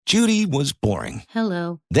Judy was boring.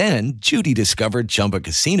 Hello. Then Judy discovered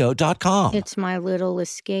ChumbaCasino.com. It's my little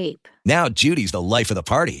escape. Now Judy's the life of the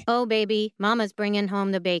party. Oh, baby, mama's bringing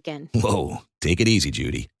home the bacon. Whoa, take it easy,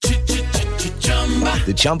 Judy.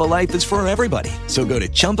 The Chumba life is for everybody. So go to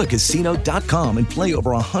ChumbaCasino.com and play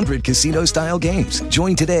over 100 casino-style games.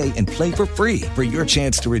 Join today and play for free for your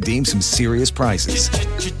chance to redeem some serious prizes.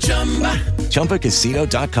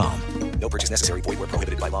 ChumbaCasino.com. No purchase necessary. Void where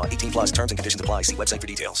prohibited by law. 18 plus terms and conditions apply. See website for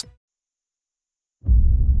details.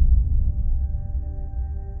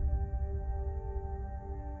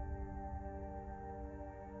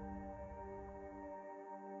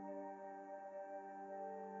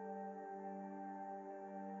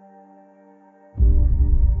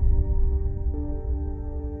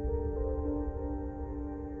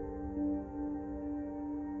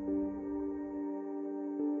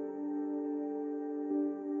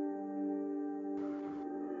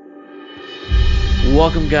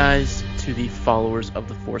 Welcome, guys, to the Followers of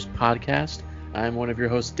the Force podcast. I'm one of your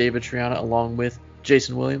hosts, David Triana, along with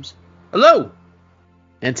Jason Williams. Hello!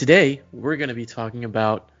 And today, we're going to be talking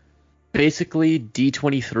about basically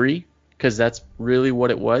D23, because that's really what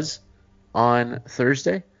it was on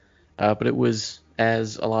Thursday. But it was,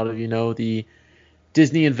 as a lot of you know, the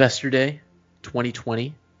Disney Investor Day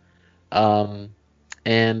 2020.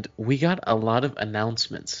 And we got a lot of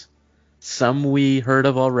announcements. Some we heard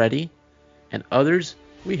of already, and others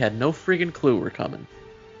we had no friggin' clue were coming.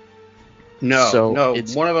 No.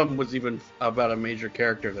 One of them was even about a major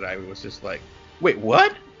character that I was just like, wait,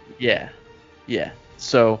 what? Yeah.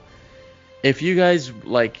 So if you guys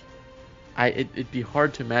it'd be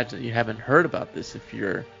hard to imagine that you haven't heard about this if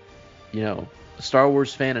you're, a Star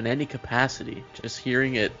Wars fan in any capacity. Just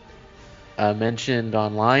hearing it mentioned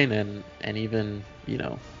online and even,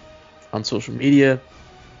 on social media.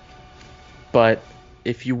 But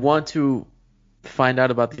if you want to find out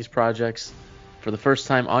about these projects for the first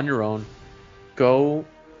time on your own, go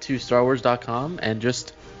to StarWars.com and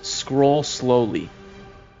just scroll slowly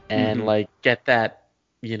and get that,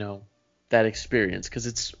 that experience, because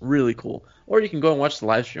it's really cool. Or you can go and watch the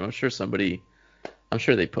live stream. I'm sure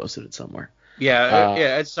they posted it somewhere. Yeah,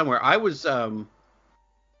 it's somewhere. I was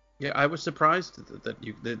surprised that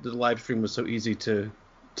the live stream was so easy to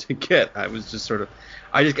get. I was just sort of,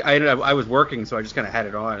 I was working, so I just kind of had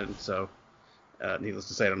it on, and so. Needless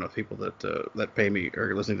to say, I don't know if people that pay me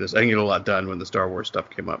are listening to this. I can get a lot done when the Star Wars stuff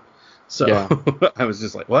came up. So yeah. I was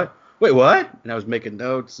just like, what? Wait, what? And I was making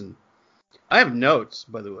notes, and I have notes,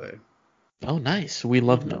 by the way. Oh, nice. We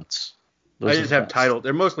love notes. I just have titles.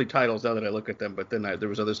 They're mostly titles now that I look at them, but then there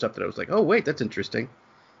was other stuff that I was like, oh, wait, that's interesting.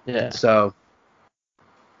 Yeah. So.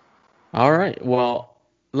 All right. Well,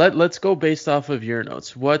 let's go based off of your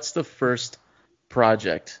notes. What's the first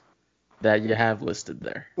project that you have listed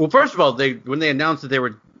there? Well, first of all, when they announced that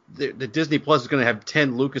the Disney Plus is going to have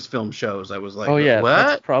 10 Lucasfilm shows, I was like, oh yeah,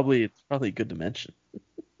 what? It's probably good to mention.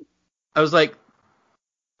 I was like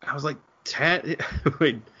 10.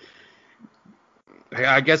 Wait,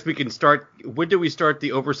 I guess we can start. When do we start the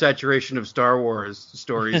oversaturation of Star Wars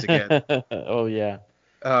stories again? Oh yeah.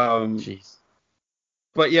 Jeez.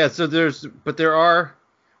 But yeah, there are.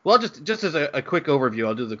 Well, just as a quick overview,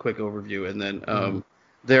 I'll do the quick overview, and then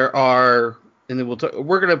there are, and then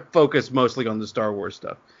we're going to focus mostly on the Star Wars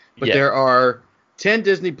stuff. But there are 10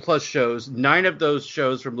 Disney Plus shows. 9 of those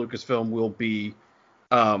shows from Lucasfilm will be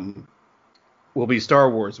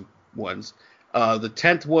Star Wars ones. The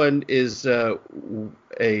 10th one is a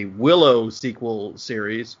Willow sequel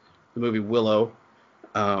series, the movie Willow.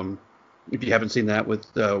 If you haven't seen that, with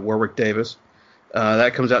Warwick Davis,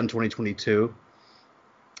 that comes out in 2022.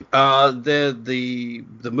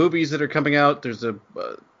 The movies that are coming out, there's a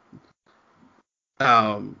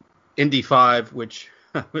Indy 5, which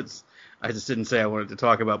I just didn't say I wanted to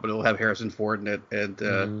talk about, but it'll have Harrison Ford in it,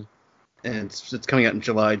 and it's coming out in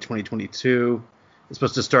July 2022. It's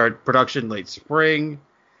supposed to start production late spring.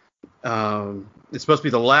 It's supposed to be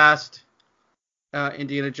the last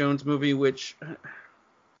Indiana Jones movie, which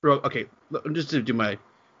okay, just to do my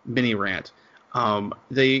mini rant.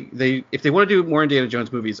 If they want to do more Indiana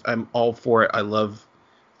Jones movies, I'm all for it. I love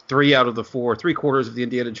 3/4 of the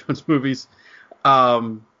Indiana Jones movies.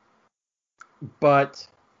 But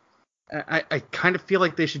I kind of feel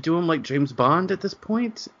like they should do them like James Bond at this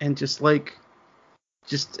point, and just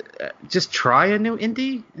try a new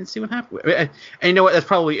Indy and see what happens. And you know what? That's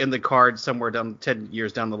probably in the cards somewhere down 10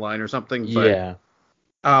 years down the line or something. But, yeah.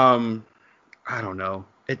 I don't know.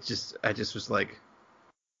 I just was like,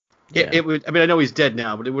 it would. I mean, I know he's dead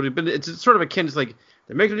now, but it would have been. It's sort of akin to like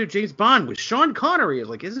they're making a new James Bond with Sean Connery. It's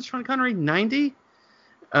like, isn't Sean Connery 90?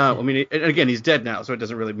 I mean, and again, he's dead now, so it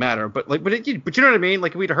doesn't really matter. But like, but you know what I mean?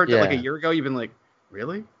 Like, if we'd heard that like a year ago, you've been like,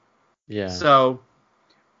 really? Yeah. So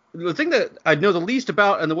the thing that I know the least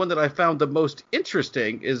about, and the one that I found the most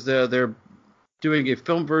interesting, is they're doing a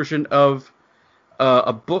film version of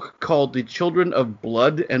a book called The Children of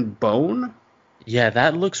Blood and Bone. Yeah,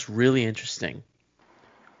 that looks really interesting.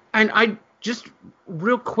 And I just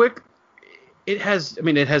real quick, it has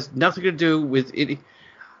nothing to do with it.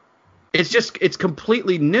 It's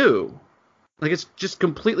completely new. Like, it's just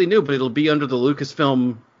completely new, but it'll be under the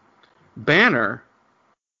Lucasfilm banner.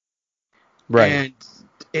 Right.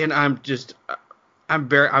 And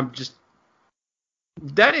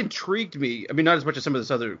that intrigued me. I mean, not as much as some of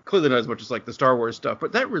this other, clearly not as much as like the Star Wars stuff,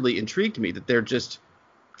 but that really intrigued me that they're just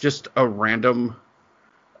a random,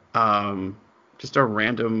 I mean, it's not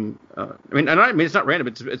random.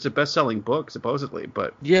 It's a best-selling book supposedly,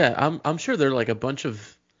 but yeah, I'm sure there are like a bunch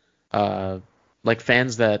of like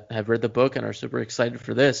fans that have read the book and are super excited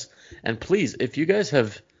for this. And please, if you guys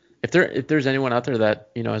have, if there's anyone out there that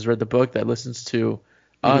has read the book that listens to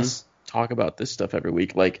us talk about this stuff every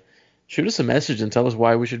week, like shoot us a message and tell us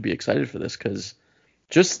why we should be excited for this, because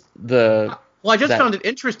just the. Well, I just found it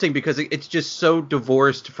interesting because it's just so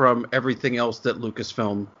divorced from everything else that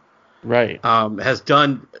Lucasfilm has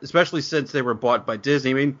done, especially since they were bought by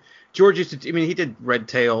Disney. I mean, George he did Red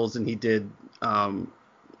Tails, and he did,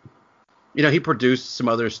 he produced some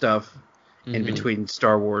other stuff in between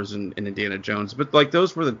Star Wars and Indiana Jones, but like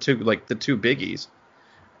those were the two biggies.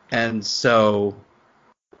 And so,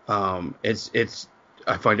 it's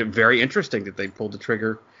I find it very interesting that they pulled the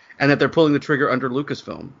trigger. And that they're pulling the trigger under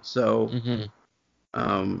Lucasfilm. So,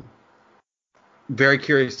 very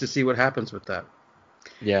curious to see what happens with that.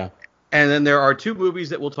 Yeah. And then there are two movies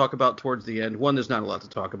that we'll talk about towards the end. One, there's not a lot to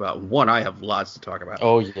talk about. One, I have lots to talk about.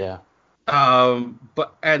 Oh, yeah.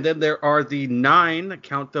 And then there are the 9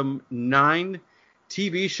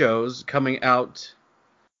 TV shows coming out,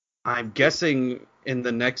 I'm guessing, in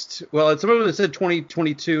the next... Well, some of them said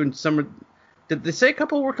 2022, and some... Did they say a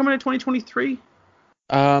couple were coming in 2023?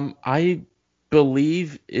 I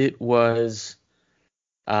believe it was,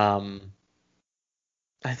 I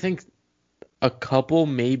think a couple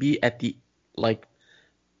maybe at the, like,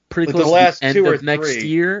 pretty close the last to the end 2 or of next 3.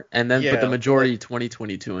 year, and then, but the majority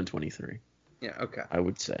 2022 and 23. Yeah, okay. I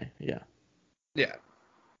would say, yeah. Yeah.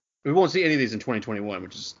 We won't see any of these in 2021,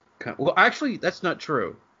 which is kind of, well, actually, that's not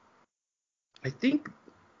true. I think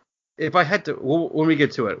if I had to, when we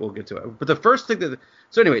get to it, we'll get to it. But the first thing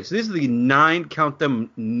so these are the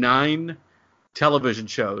 9 television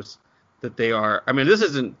shows that they are. I mean, this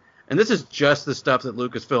is just the stuff that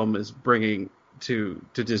Lucasfilm is bringing to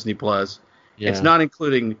Disney Plus. Yeah. It's not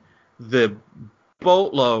including the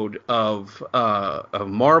boatload of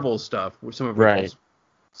Marvel stuff, which some of it is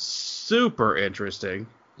super interesting.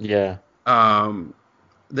 Yeah.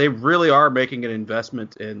 They really are making an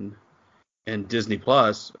investment in Disney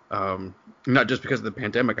Plus, not just because of the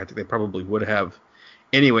pandemic. I think they probably would have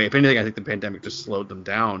anyway. If anything, I think the pandemic just slowed them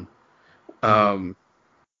down,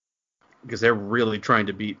 because they're really trying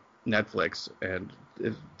to beat Netflix, and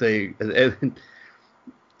if they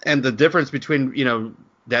and the difference between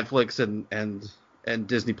Netflix and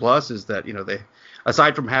Disney Plus is that they,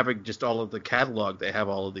 aside from having just all of the catalog, they have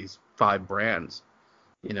all of these 5 brands,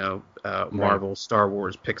 Marvel, Star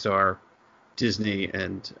Wars, Pixar, Disney,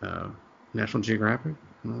 and National Geographic.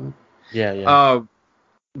 Yeah.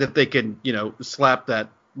 That they can, slap that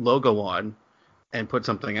logo on and put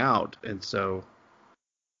something out. And so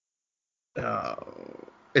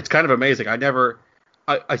it's kind of amazing.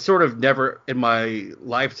 I sort of never in my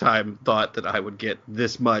lifetime thought that I would get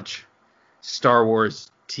this much Star Wars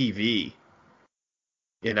TV.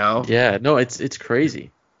 Yeah, no, it's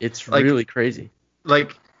crazy. It's really crazy.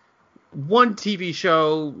 Like one TV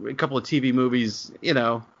show, a couple of TV movies,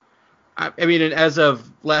 I mean, and as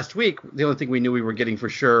of last week, the only thing we knew we were getting for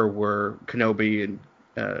sure were Kenobi and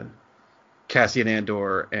Cassian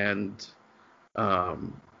Andor, and those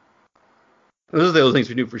are the only things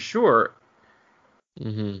we knew for sure.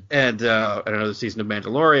 And another season of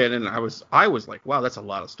Mandalorian, and I was like, wow, that's a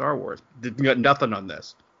lot of Star Wars. Got nothing on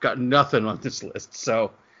this list.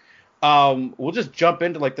 So we'll just jump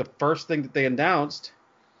into like the first thing that they announced,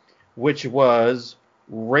 which was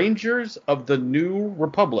Rangers of the New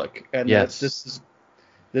Republic, and this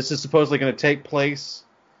is supposedly going to take place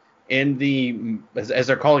in the, as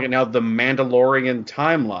they're calling it now, the Mandalorian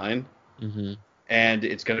timeline, and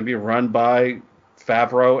it's going to be run by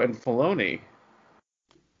Favreau and Filoni.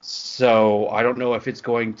 So I don't know if it's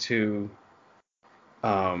going to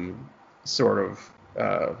sort of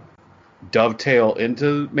dovetail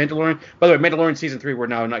into Mandalorian. By the way, Mandalorian season 3 we're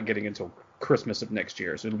now not getting until Christmas of next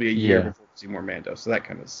year, so it'll be a year before we see more Mando. So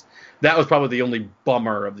that was probably the only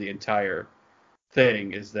bummer of the entire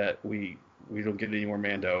thing, is that we don't get any more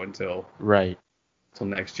Mando until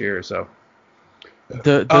next year or so.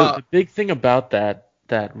 The big thing about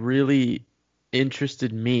that really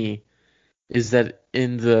interested me is that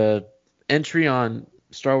in the entry on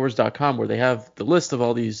StarWars.com, where they have the list of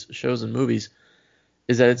all these shows and movies,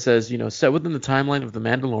 is that it says, set within the timeline of The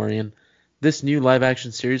Mandalorian, this new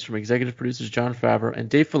live-action series from executive producers Jon Favreau and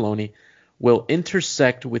Dave Filoni will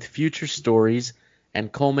intersect with future stories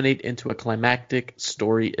and culminate into a climactic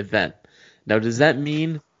story event. Now, does that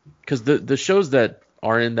mean, because the shows that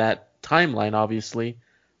are in that timeline, obviously,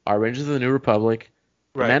 are Rangers of the New Republic,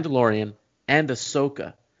 The Mandalorian, and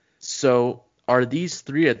Ahsoka. So are these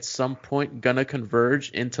three at some point going to converge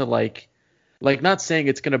into, like not saying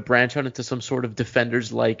it's going to branch out into some sort of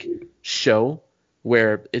Defenders-like show,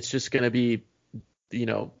 where it's just going to be,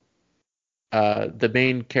 the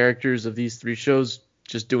main characters of these three shows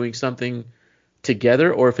just doing something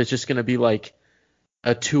together, or if it's just going to be like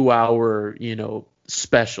a 2-hour,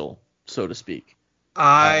 special, so to speak. If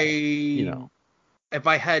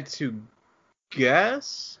I had to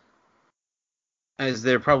guess, as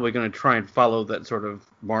they're probably going to try and follow that sort of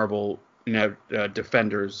Marvel,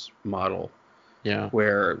 Defenders model. Yeah.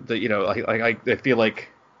 Where I feel like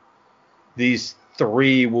these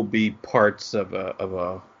three will be parts of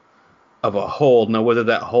a whole. Now, whether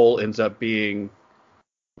that whole ends up being,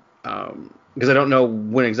 because I don't know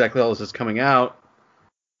when exactly all this is coming out.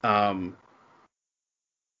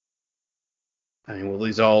 Will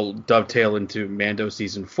these all dovetail into Mando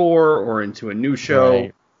season 4 or into a new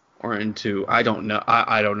show or into, I don't know.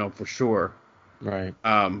 I don't know for sure. Right.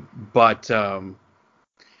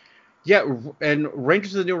 Yeah, and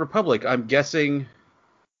Rangers of the New Republic, I'm guessing.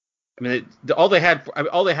 All they had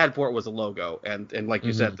for it was a logo, and like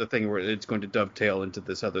you said, the thing where it's going to dovetail into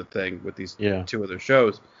this other thing with these two other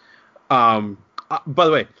shows. By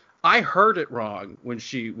the way, I heard it wrong when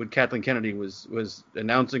Kathleen Kennedy was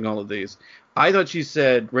announcing all of these. I thought she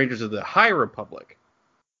said Rangers of the High Republic.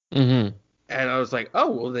 Mm-hmm. And I was like, oh,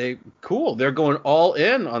 well, they're going all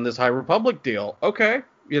in on this High Republic deal. Okay,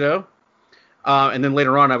 And then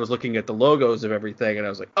later on, I was looking at the logos of everything, and I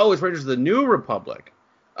was like, oh, it's Rangers of the New Republic.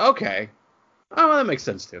 Okay. Oh, well, that makes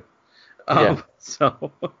sense, too.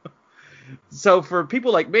 So for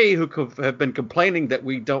people like me who have been complaining that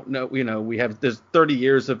we don't know, there's 30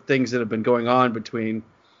 years of things that have been going on between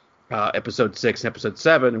episode 6 and episode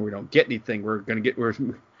 7, and we don't get anything. We're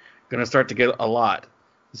gonna start to get a lot.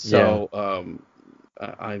 So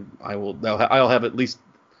I'll have at least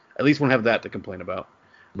won't have that to complain about.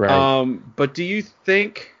 Right. But do you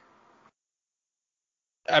think?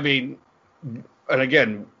 And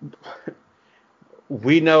again,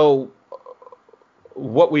 we know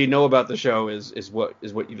what we know about the show is what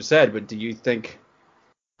you've said. But do you think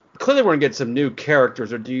clearly we're gonna get some new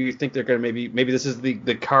characters, or do you think they're gonna maybe this is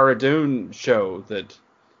the Cara Dune show that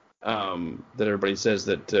everybody says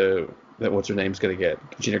that what's her name's gonna get,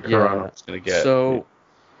 Gina Carano's gonna get? So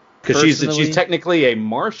because she's technically a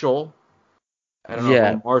marshal. I don't know,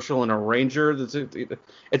 a marshal and a ranger.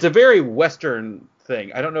 It's a very Western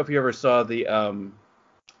thing. I don't know if you ever saw the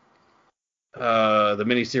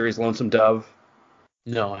miniseries Lonesome Dove.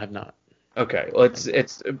 No, I have not. Okay, well, it's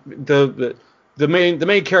the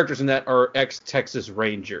main characters in that are ex-Texas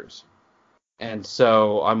Rangers, and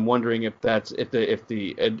so I'm wondering if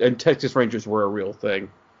the Texas Rangers were a real thing,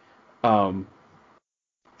 and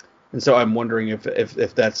so I'm wondering if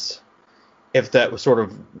that was sort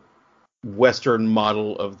of Western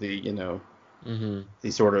model of the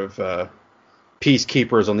the sort of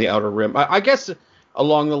peacekeepers on the Outer Rim. I guess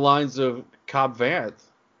along the lines of Cobb Vanth,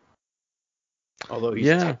 although he's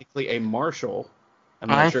technically a marshal. I'm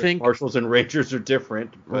not sure if marshals and rangers are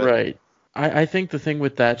different. But... Right. I think the thing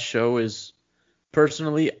with that show is,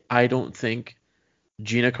 personally, I don't think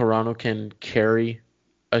Gina Carano can carry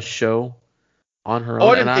a show on her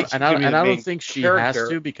own, and I don't think she has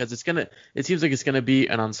to, because it seems like it's gonna be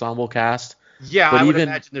an ensemble cast. Yeah, but I would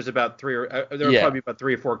imagine there's about three or probably about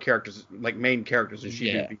 3 or 4 characters, like main characters, and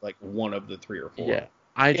she would be like one of the 3 or 4. Yeah.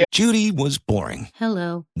 Judy was boring.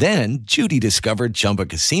 Hello. Then Judy discovered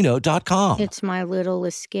ChumbaCasino.com. It's my little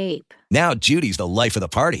escape. Now Judy's the life of the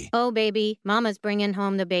party. Oh, baby, mama's bringing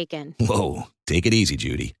home the bacon. Whoa, take it easy,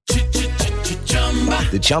 Judy.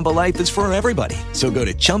 The Chumba life is for everybody. So go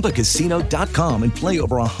to ChumbaCasino.com and play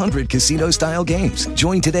over 100 casino-style games.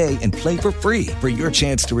 Join today and play for free for your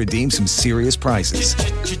chance to redeem some serious prizes.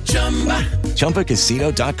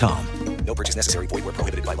 ChumbaCasino.com. No purchase necessary. Void where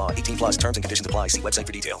prohibited by law. 18+ terms and conditions apply. See website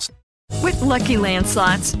for details. With Lucky Land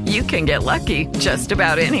Slots, you can get lucky just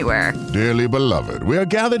about anywhere. Dearly beloved, we are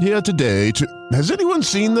gathered here today to... Has anyone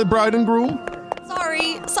seen the bride and groom?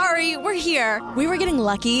 Sorry, we're here. We were getting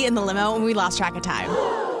lucky in the limo and we lost track of time.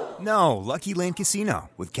 No, Lucky Land Casino,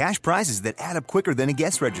 with cash prizes that add up quicker than a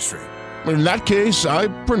guest registry. In that case, I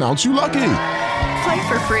pronounce you lucky. Play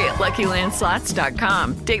for free at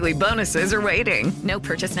LuckyLandSlots.com. Daily bonuses are waiting. No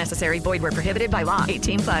purchase necessary. Void where prohibited by law.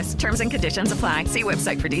 18+. Terms and conditions apply. See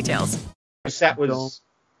website for details. That was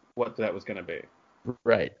what that was going to be.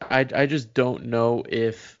 Right. I just don't know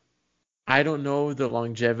if... I don't know the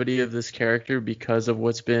longevity of this character because of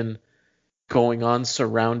what's been going on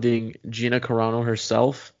surrounding Gina Carano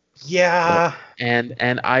herself. Yeah. And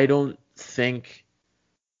I don't think...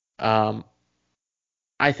 I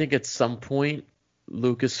think at some point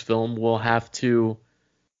Lucasfilm will have to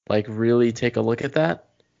like really take a look at that.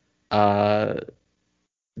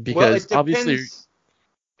 Because obviously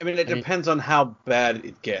it depends on how bad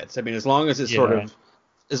it gets. I mean, as long as it sort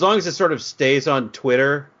of stays on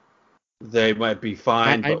Twitter, they might be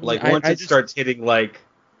fine. But once it starts hitting like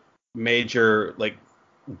major like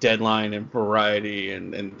Deadline and Variety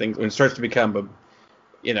and things, when it starts to become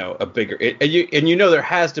a bigger there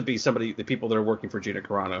has to be somebody, the people that are working for Gina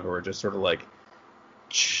Carano, who are just sort of like,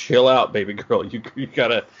 chill out, baby girl. You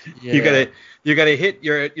gotta hit.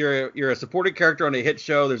 You're a supporting character on a hit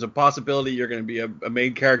show. There's a possibility you're going to be a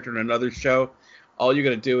main character in another show. All you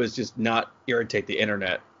got to do is just not irritate the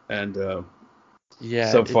internet. And so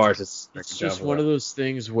far it's just one of those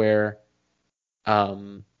things where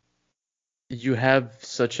you have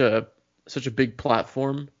such a big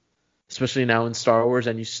platform, especially now in Star Wars,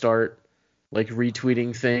 and you start like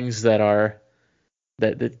retweeting things that are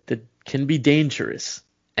that can be dangerous,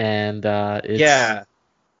 and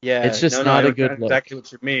it's just not a good look. Exactly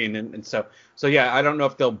what you mean, and so yeah, I don't know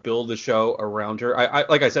if they'll build the show around her. I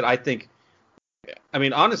like I said, I think, I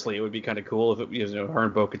mean, honestly, it would be kind of cool if it was her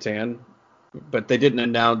and Bo-Katan, but they didn't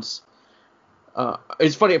announce.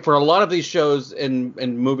 It's funny, for a lot of these shows and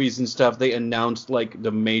movies and stuff, they announced like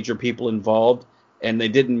the major people involved, and they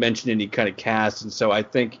didn't mention any kind of cast. And so I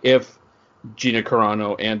think if Gina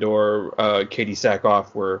Carano and or Katie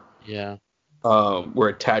Sackhoff were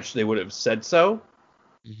attached, they would have said so.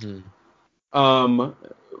 Mm-hmm.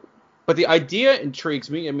 But the idea intrigues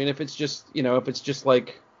me. I mean, if it's just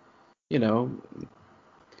like, I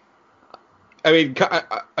mean,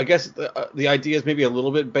 I guess the idea is maybe a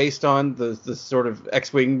little bit based on the sort of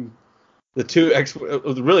X-Wing,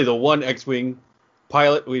 really the one X-Wing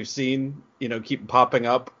pilot we've seen, keep popping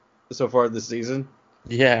up so far this season.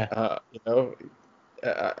 Yeah.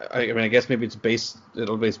 I mean, I guess maybe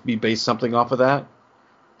it'll be based something off of that.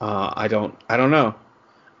 I don't know.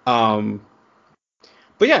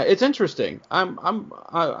 But yeah, it's interesting. I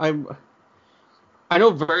know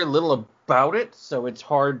very little about it, so it's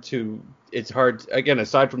hard again,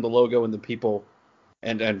 aside from the logo and the people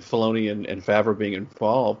and Filoni and Favreau being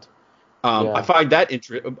involved. I find that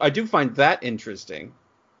I do find that interesting.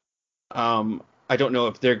 I don't know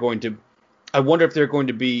if they're going to. I wonder if they're going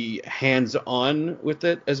to be hands-on with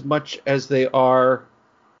it as much as they are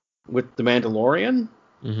with The Mandalorian.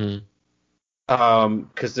 Mm-hmm.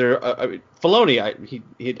 Because Filoni,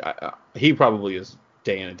 he probably is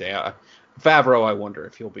day in and day out. Favreau, I wonder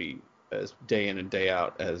if he'll be as day in and day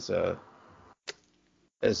out as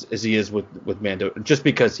he is with Mando, just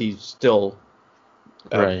because he's still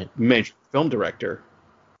a major film director.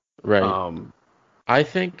 Right. I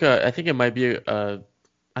think it might be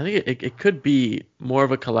I think it could be more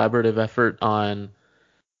of a collaborative effort on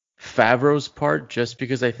Favreau's part, just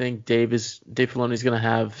because I think Dave Filoni is going to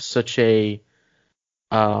have such a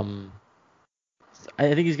I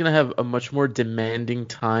think he's going to have a much more demanding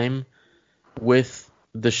time with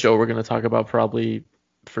the show we're going to talk about probably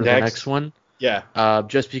for the next one. Yeah.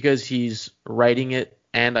 Just because he's writing it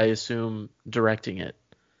and I assume directing it.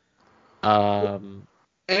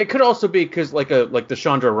 And it could also be because like the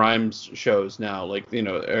Shonda Rhimes shows now,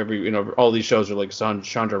 all these shows are like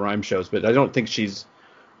Shonda Rhimes shows, but I don't think she's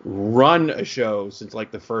run a show since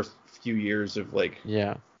like the first few years of I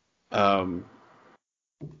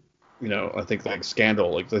think like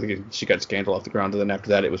Scandal, I think she got Scandal off the ground, and then after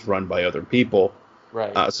that it was run by other people.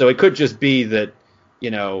 Right. So it could just be that,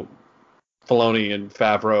 Filoni and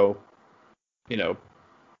Favreau,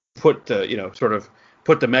 put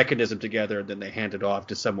the mechanism together, and then they hand it off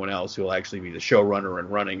to someone else who will actually be the showrunner and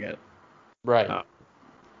running it. Right.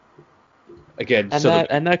 Again,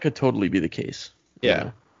 and that could totally be the case. Yeah.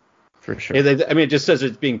 For sure. It just says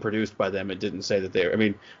it's being produced by them. It didn't say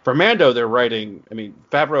that for Mando, they're writing.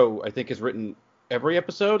 Favreau, I think, has written every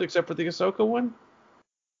episode except for the Ahsoka one.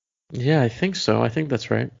 Yeah, I think so. I think that's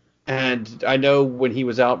right. And I know when he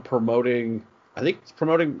was out promoting, I think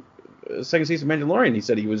promoting second season of Mandalorian, he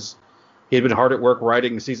said he had been hard at work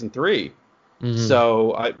writing season 3. Mm-hmm.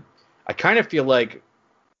 So I kind of feel like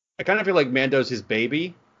Mando's his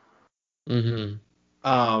baby. Mm-hmm.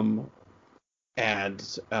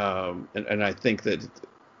 And I think that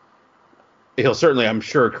he'll certainly, I'm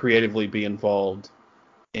sure, creatively be involved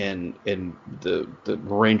in the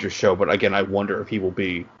Ranger show. But again, I wonder if he will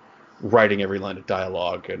be writing every line of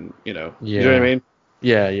dialogue, and you know what I mean?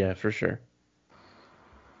 Yeah, for sure.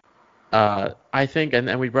 I think,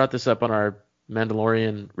 and we brought this up on our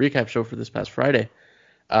Mandalorian recap show for this past Friday,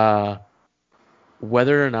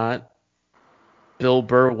 whether or not Bill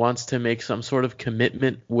Burr wants to make some sort of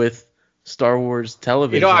commitment with Star Wars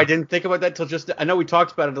television. I didn't think about that till just. I know we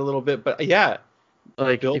talked about it a little bit, but yeah,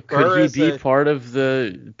 like could he be part of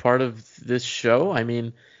this show? I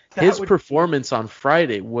mean, his performance on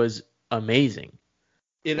Friday was amazing.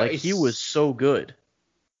 He was so good.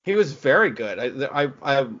 He was very good.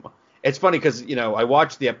 I it's funny because I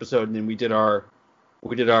watched the episode and then we did our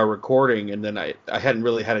recording, and then I hadn't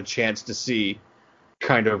really had a chance to see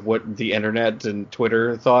kind of what the internet and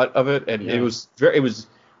Twitter thought of it, and it was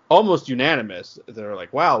almost unanimous. They're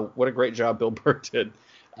like, wow, what a great job Bill Burr did.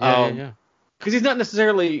 Because he's not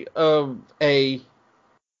necessarily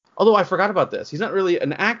although I forgot about this, he's not really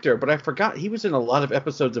an actor, but I forgot he was in a lot of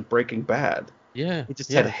episodes of Breaking Bad. Yeah, he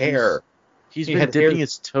just had hair. He's been dipping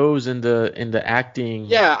his toes into acting.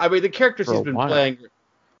 Yeah, I mean the characters he's been playing.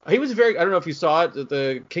 He was very. I don't know if you saw it,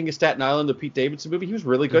 the King of Staten Island, the Pete Davidson movie. He was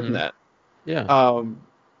really good in that. Yeah. And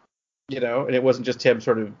it wasn't just him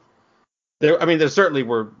sort of. There certainly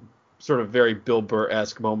were sort of very Bill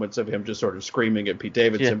Burr-esque moments of him just sort of screaming at Pete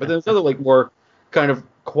Davidson, but there's other more kind of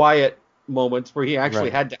quiet moments where he actually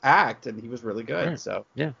had to act, and he was really good. Right. So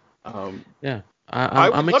yeah. I'm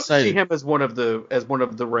excited love to see him as one of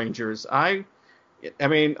the Rangers. I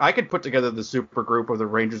mean, I could put together the super group of the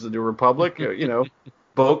Rangers of the New Republic.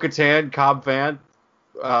 Bo-Katan, Cobb Vanth,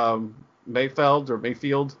 Mayfield,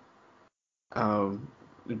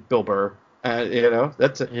 Bill Burr.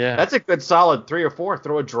 That's a good solid 3 or 4.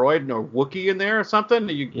 Throw a droid and a Wookiee in there or something.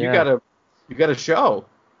 You got a show.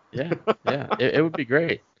 Yeah. It would be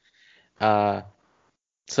great. So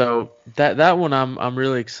that one I'm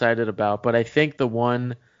really excited about, but I think the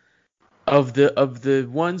one of the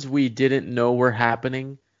ones we didn't know were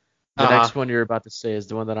happening, the next one you're about to say is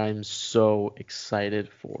the one that I'm so excited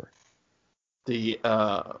for.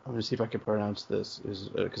 Let me see if I can pronounce this,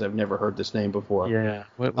 because I've never heard this name before. Yeah.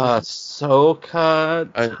 Ahsoka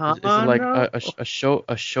Tano? Is it like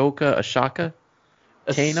Ashoka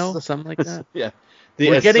Tano, something like that? Yeah.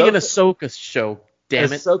 We're getting an Ahsoka show. Damn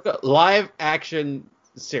it. Ahsoka live action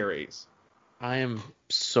series. I am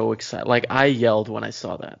so excited. Like, I yelled when I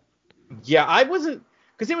saw that. Yeah, I wasn't,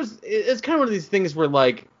 because it's kind of one of these things where,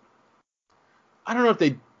 like, I don't know if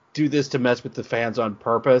they do this to mess with the fans on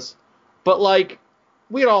purpose, but like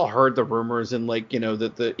we had all heard the rumors, and like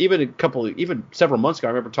that even several months ago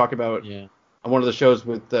I remember talking about on one of the shows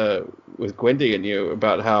with Gwendy and you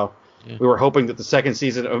about how we were hoping that the second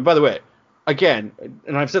season. And by the way, again,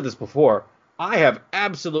 and I've said this before, I have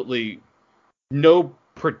absolutely no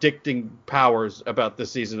predicting powers about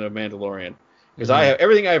this season of Mandalorian, because I have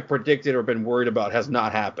everything I've predicted or been worried about has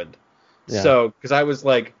not happened. Yeah. So because I was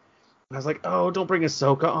like, oh, don't bring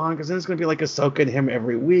Ahsoka on, because then it's going to be like Ahsoka and him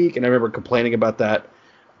every week. And I remember complaining about that.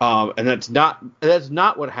 And that's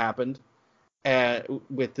not what happened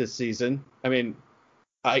with this season. I mean,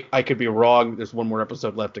 I could be wrong. There's one more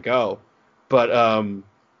episode left to go. But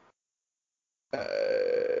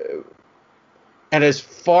and as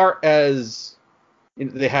far as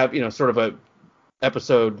they have, sort of a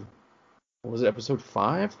episode, what was it, episode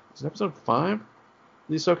 5? Is it episode 5?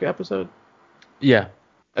 The Ahsoka episode? Yeah.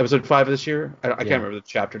 Episode 5 of this year? I can't remember the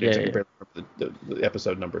chapter dates. I can barely remember the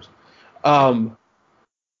episode numbers. As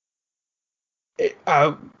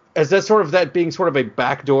that sort of that being sort of a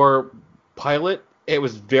backdoor pilot, it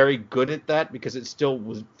was very good at that, because it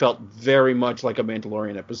still felt very much like a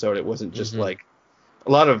Mandalorian episode. It wasn't just like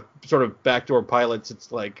a lot of sort of backdoor pilots.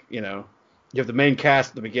 It's like, you have the main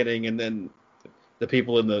cast at the beginning, and then the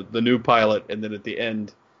people in the new pilot, and then at the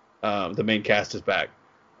end, the main cast is back.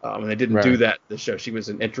 And they didn't do that in the show. She was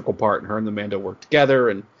an integral part, and her and the Mando worked together,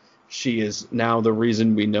 and she is now the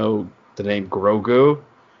reason we know the name Grogu.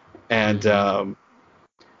 And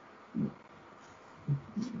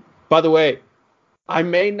by the way, I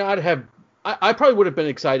may not have. I probably would have been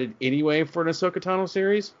excited anyway for an Ahsoka Tano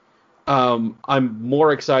series. I'm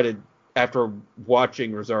more excited after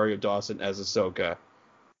watching Rosario Dawson as Ahsoka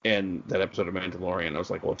in that episode of Mandalorian. I was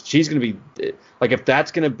like, well, if she's gonna be like, if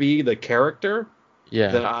that's gonna be the character,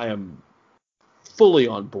 then I am fully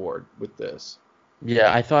on board with this.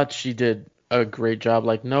 Yeah, I thought she did a great job.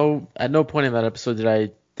 Like, at no point in that episode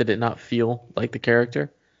did it not feel like the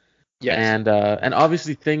character. Yes. And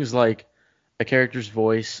obviously things like a character's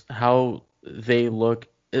voice, how they look,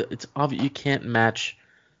 it's obvious you can't match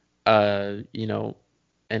an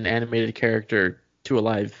animated character to a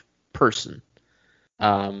live person.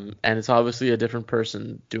 And it's obviously a different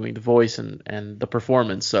person doing the voice and the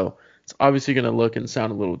performance, so it's obviously going to look and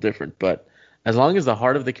sound a little different. But as long as the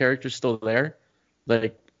heart of the character is still there,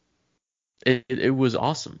 like it was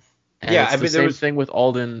awesome. And yeah, it's the same thing with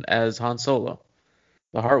Alden as Han Solo.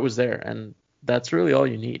 The heart was there, and that's really all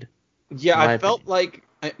you need. Yeah, I felt like,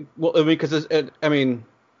 because at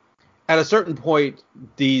a certain point,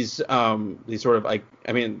 these sort of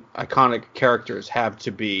iconic characters have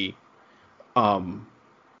to be,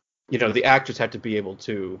 the actors have to be able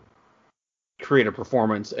to create a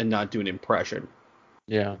performance and not do an impression.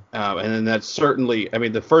 Yeah. And then that's certainly,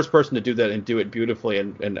 the first person to do that and do it beautifully,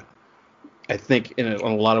 and I think in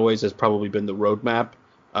a lot of ways has probably been the roadmap,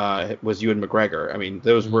 was Ewan McGregor.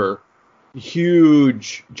 Those were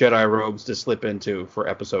huge Jedi robes to slip into for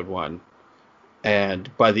episode 1. And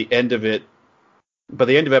by the end of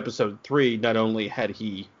episode 3, not only had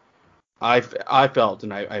he, I felt,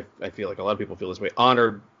 and I feel like a lot of people feel this way,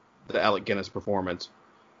 honored the Alec Guinness performance,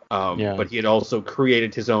 but he had also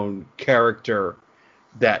created his own character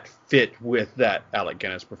that fit with that Alec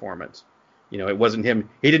Guinness performance. It wasn't him.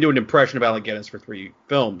 He didn't do an impression of Alec Guinness for 3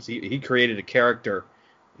 films. He created a character.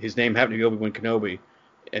 His name happened to be Obi-Wan Kenobi,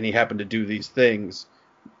 and he happened to do these things.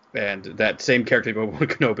 And that same character, Obi-Wan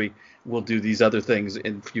Kenobi, will do these other things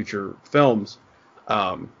in future films.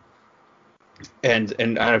 And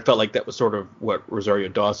I felt like that was sort of what Rosario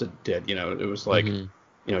Dawson did. It was like,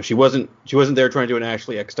 she wasn't there trying to do an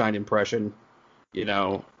Ashley Eckstein impression.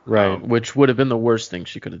 Right, which would have been the worst thing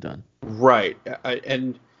she could have done. Right, I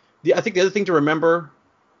think the other thing to remember,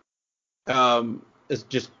 is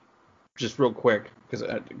just real quick, because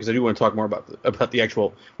I do want to talk more about the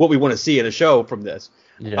actual what we want to see in a show from this.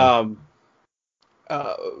 Yeah.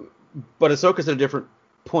 But Ahsoka's at a different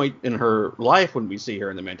point in her life when we see her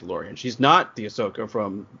in The Mandalorian. She's not the Ahsoka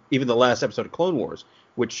from even the last episode of Clone Wars,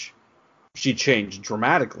 which she changed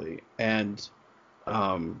dramatically, and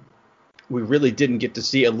we really didn't get to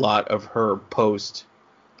see a lot of her post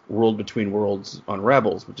World Between Worlds on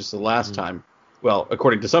Rebels, which is the last time, well,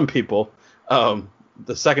 according to some people,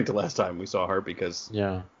 the second to last time we saw her, because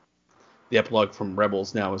the epilogue from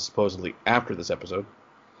Rebels now is supposedly after this episode.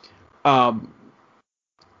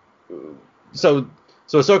 So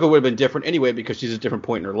Ahsoka would have been different anyway, because she's at a different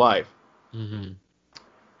point in her life. Mm-hmm.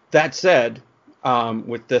 That said,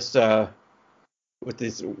 with this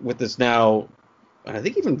now, and I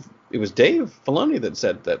think even it was Dave Filoni that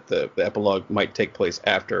said that the epilogue might take place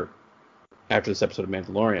after this episode of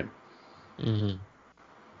Mandalorian. Mm-hmm.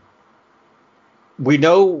 We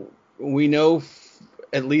know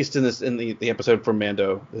at least in the episode from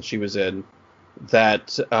Mando that she was in,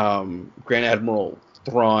 that Grand Admiral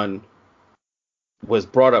Thrawn was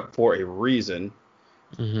brought up for a reason.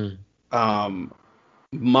 Mm-hmm.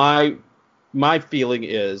 My feeling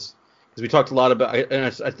is, because we talked a lot about,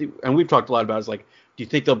 and we've talked a lot about, is like, do you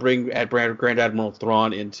think they'll bring Grand Admiral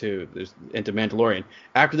Thrawn into Mandalorian?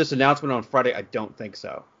 After this announcement on Friday, I don't think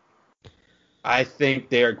so. I think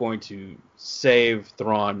they are going to save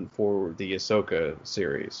Thrawn for the Ahsoka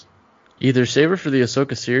series. Either save her for the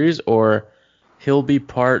Ahsoka series, or he'll be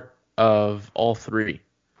part of all 3.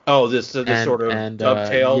 Oh, this sort of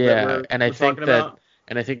dovetail that we're talking about?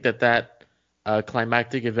 And I think that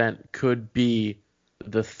climactic event could be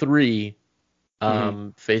the 3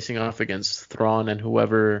 facing off against Thrawn and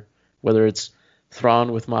whoever, whether it's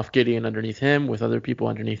Thrawn with Moff Gideon underneath him, with other people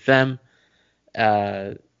underneath them.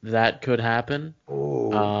 That could happen.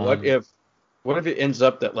 Oh, what if it ends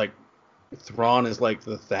up that, like, Thrawn is like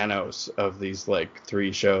the Thanos of these, like,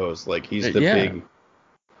 3 shows? Like, he's the big.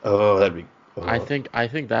 Oh, that'd be. Oh. I think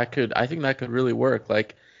that could really work.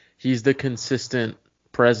 Like, he's the consistent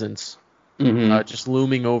presence, just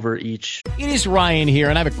looming over each. It is Ryan here,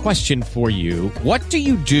 and I have a question for you. What do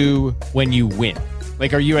you do when you win?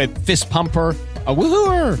 Like, are you a fist pumper, a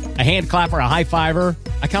woohooer, a hand clapper, a high fiver?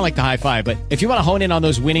 I kind of like the high five, but if you want to hone in on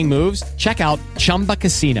those winning moves, check out Chumba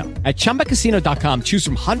Casino. At ChumbaCasino.com, choose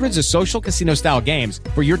from hundreds of social casino-style games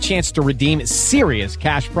for your chance to redeem serious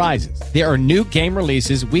cash prizes. There are new game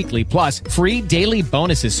releases weekly, plus free daily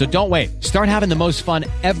bonuses, so don't wait. Start having the most fun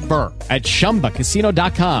ever at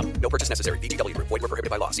ChumbaCasino.com. No purchase necessary. VGW Group. Void where prohibited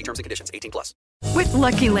by law. See terms and conditions. 18+. With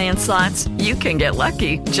Lucky Land Slots, you can get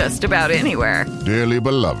lucky just about anywhere. Dearly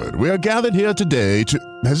beloved, we are gathered here today to...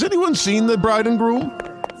 Has anyone seen the bride and groom?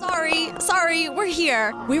 Sorry, we're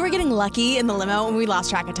here. We were getting lucky in the limo and we lost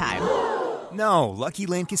track of time. No, Lucky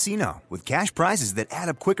Land Casino, with cash prizes that add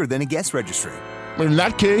up quicker than a guest registry. In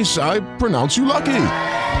that case, I pronounce you lucky.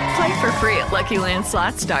 Play for free at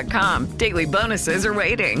LuckyLandSlots.com. Daily bonuses are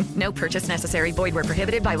waiting. No purchase necessary. Void where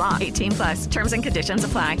prohibited by law. 18+. Terms and conditions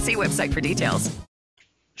apply. See website for details.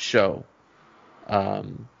 Show.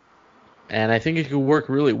 And I think it could work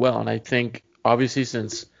really well. And I think, obviously,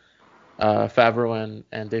 since Favreau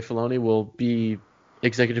and Dave Filoni will be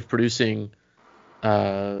executive producing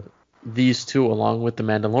these two along with The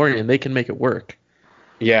Mandalorian, they can make it work.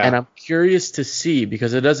 Yeah. And I'm curious to see,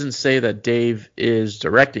 because it doesn't say that Dave is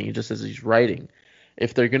directing, it just says he's writing,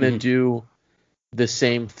 if they're going to do the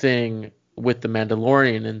same thing with The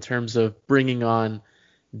Mandalorian in terms of bringing on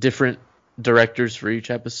different directors for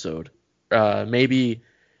each episode. Maybe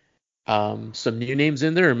some new names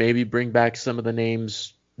in there, or maybe bring back some of the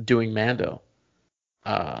names doing Mando.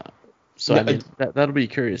 I mean, that'll be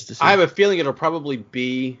curious to see. I have a feeling it'll probably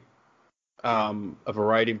be a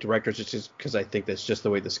variety of directors, just because I think that's just the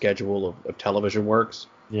way the schedule of television works.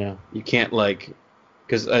 Yeah. You can't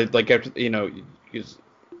because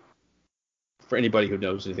for anybody who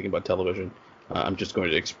knows anything about television, I'm just going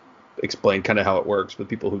to explain kind of how it works for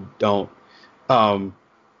people who don't. When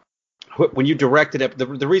you direct it,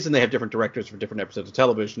 the reason they have different directors for different episodes of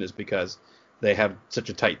television is because they have such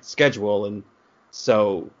a tight schedule, and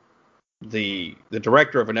so the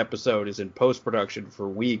director of an episode is in post-production for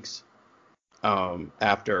weeks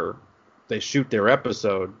after they shoot their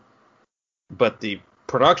episode, but the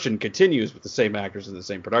production continues with the same actors in the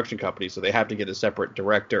same production company, so they have to get a separate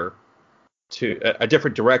director a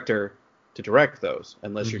different director to direct those,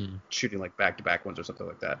 unless you're shooting like back-to-back ones or something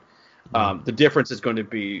like that. The difference is going to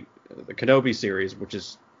be the Kenobi series, which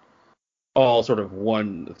is all sort of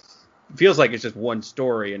one. Feels like it's just one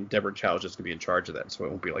story, and Deborah Chow is just going to be in charge of that, so it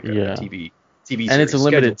won't be like a TV series. And it's a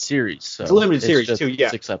limited series. So it's a limited series too, yeah.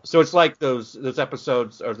 6 episodes. So it's like those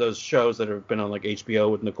episodes or those shows that have been on like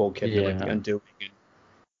HBO with Nicole Kidman, like The Undoing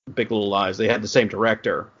and Big Little Lies. They had the same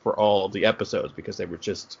director for all of the episodes because they were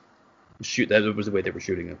just that was the way they were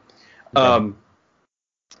shooting them. Okay.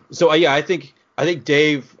 I think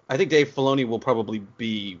Dave Filoni will probably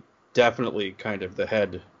be definitely kind of the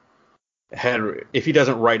head. If he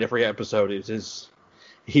doesn't write every episode,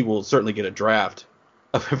 he will certainly get a draft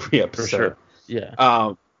of every episode. For sure.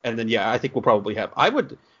 Yeah. And then I think we'll probably have.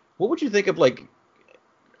 What would you think of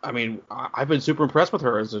I've been super impressed with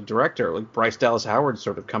her as a director, like Bryce Dallas Howard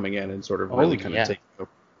sort of coming in and sort of really kind of taking over.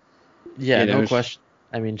 Yeah, no question.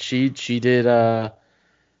 I mean, she did.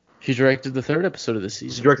 She directed the 3rd episode of the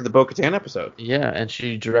season. She directed the Bo-Katan episode. Yeah, and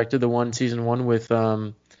she directed the season 1 with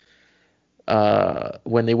when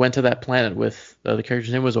they went to that planet with the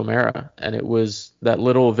character's name was Omera, and it was that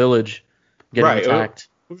little village getting attacked.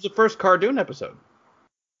 It was the first Cara Dune episode.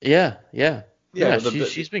 Yeah.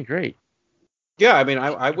 She's been great. Yeah, I mean,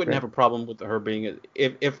 I wouldn't have a problem with her being,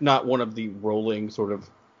 if not one of the rolling sort of,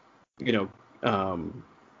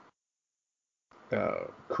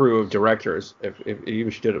 crew of directors, if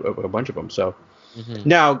even she did a bunch of them. So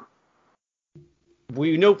now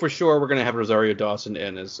we know for sure we're going to have Rosario Dawson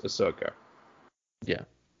in as Ahsoka. Yeah.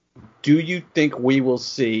 Do you think we will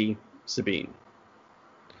see Sabine?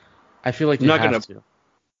 I feel like they have to.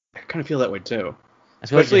 I kind of feel that way too. I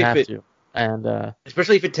feel especially like they have to. And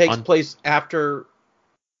especially if it takes place after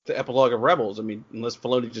the epilogue of Rebels. I mean, unless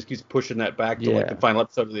Filoni just keeps pushing that back to like the final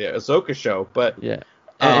episode of the Ahsoka show. But yeah.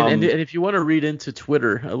 And if you want to read into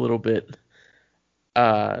Twitter a little bit,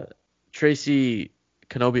 Tracy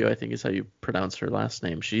Canobio, I think is how you pronounce her last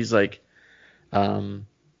name. She's like, I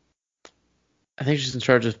think she's in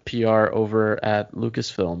charge of PR over at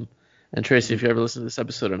Lucasfilm. And Tracy, if you ever listen to this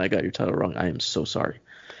episode and I got your title wrong, I am so sorry.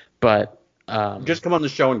 But just come on the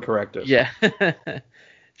show and correct us. Yeah.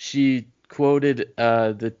 She quoted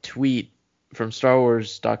the tweet from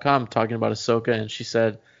StarWars.com talking about Ahsoka, and she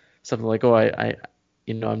said something like, "Oh,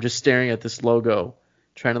 I'm just staring at this logo,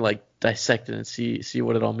 trying to like dissect it and see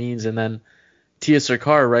what it all means." And then Tia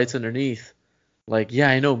Sarkar writes underneath, like, "Yeah,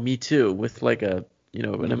 I know, me too," with like a an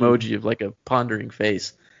emoji of like a pondering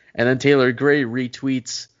face. And then Taylor Gray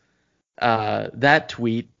retweets that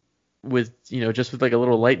tweet with just with like a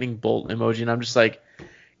little lightning bolt emoji, and I'm just like,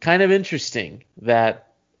 kind of interesting that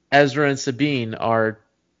Ezra and Sabine are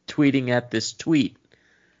tweeting at this tweet,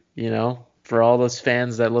 for all those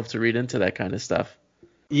fans that love to read into that kind of stuff.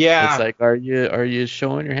 Yeah. It's like, are you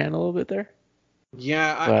showing your hand a little bit there?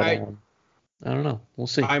 Yeah, I don't know. We'll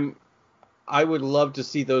see. I would love to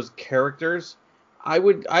see those characters. I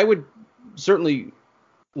would certainly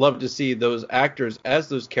love to see those actors as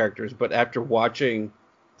those characters, but after watching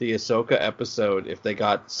the Ahsoka episode, if they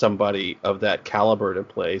got somebody of that caliber to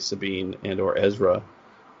play Sabine and or Ezra,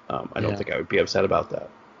 I don't think I would be upset about that.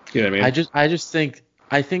 You know what I mean? I just think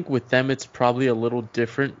with them it's probably a little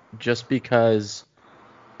different, just because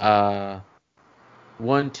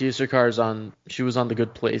one, Tia Sircar she was on The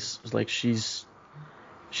Good Place. Like she's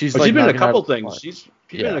been in a couple things. She's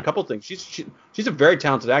been in a couple things. She's a very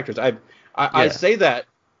talented actress. I say that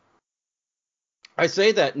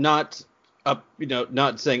not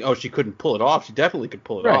not saying she couldn't pull it off. She definitely could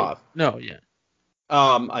pull it off. No, yeah.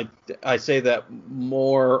 I say that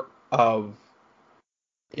more of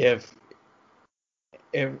if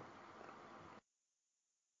I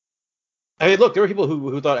mean, look, there were people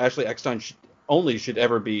who thought Ashley Eckstein should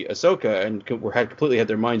ever be Ahsoka and had completely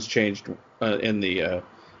their minds changed in the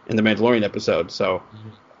Mandalorian episode. So,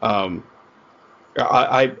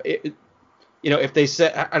 if they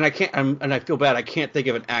said, and I can't, and I feel bad, I can't think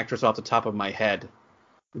of an actress off the top of my head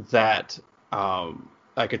that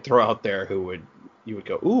I could throw out there you would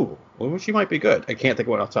go, ooh, well, she might be good. I can't think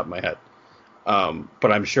of one off the top of my head,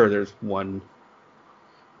 but I'm sure there's one.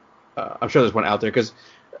 I'm sure there's one out there, because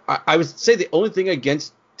I would say the only thing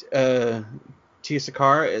against Tia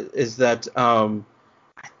Sircar is that I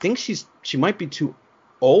think she might be too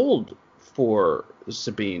old for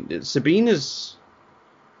Sabine. Sabine is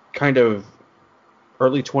kind of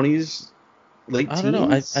early 20s, late teens. I don't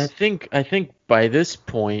know. I think by this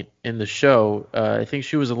point in the show, I think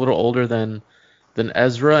she was a little older than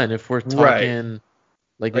Ezra, and if we're talking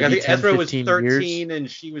like I think 10, Ezra was 13 13 and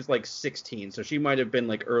she was like 16, so she might have been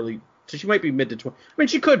like early. So she might be mid to 20. I mean,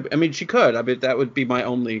 she could. I mean, that would be my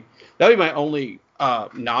only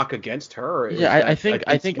knock against her. Yeah, I think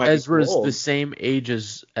Ezra's the same age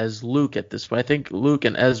as Luke at this point. I think Luke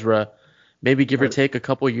and Ezra, maybe give or take a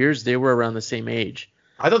couple years, they were around the same age.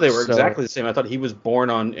 I thought they were exactly the same. I thought he was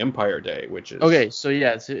born on Empire Day, which is okay. So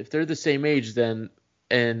yeah, so if they're the same age, then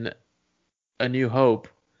in A New Hope,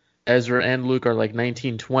 Ezra and Luke are like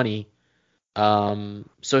 19, 20. So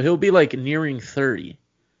he'll be like nearing 30,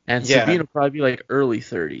 and Sabine will probably be like early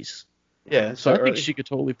 30s. Yeah. So I think she could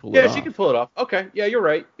totally pull it off. Yeah, she could pull it off. Okay. Yeah, you're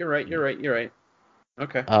right.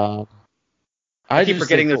 Okay. I keep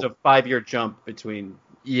forgetting there's a 5-year jump between.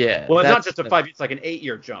 Yeah. Well, it's not just a 5. It's like an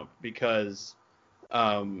 8-year jump, because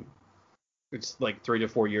it's like 3 to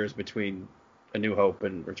 4 years between A New Hope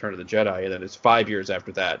and Return of the Jedi, and then it's 5 years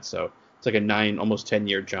after that. So it's like a 9, almost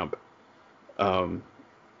 10-year jump.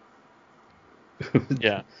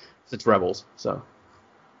 Yeah. It's Rebels, so.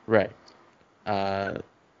 Right.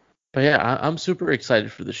 But yeah, I'm super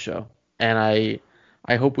excited for the show, and I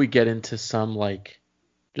hope we get into some like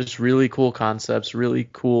just really cool concepts, really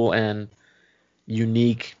cool and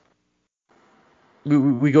unique.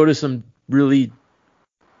 We go to some really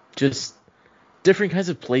just different kinds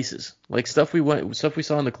of places, like stuff we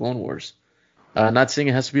saw in the Clone Wars. Not saying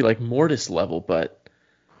it has to be like Mortis level, but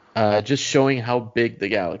just showing how big the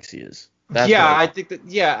galaxy is. I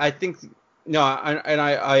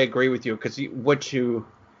agree with you, because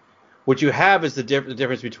what you have is the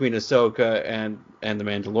difference between Ahsoka and the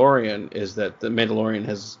Mandalorian is that the Mandalorian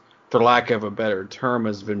has, for lack of a better term,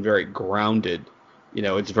 has been very grounded.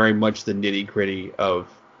 It's very much the nitty gritty of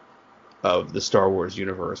the Star Wars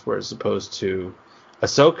universe, whereas opposed to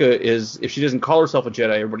Ahsoka is, if she doesn't call herself a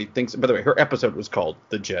Jedi, everybody thinks. By the way, her episode was called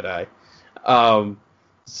The Jedi.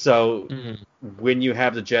 So when you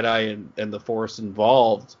have the Jedi and the Force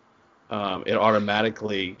involved, it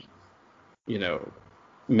automatically,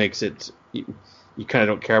 makes it, you kind of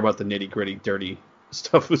don't care about the nitty gritty, dirty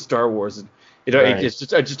stuff with Star Wars. It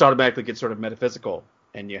just automatically gets sort of metaphysical,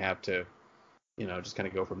 and you have to, just kind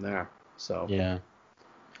of go from there. So yeah.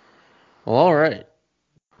 Well, all right.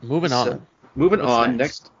 Moving on. Moving on.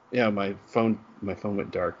 Next, my phone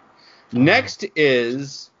went dark. Next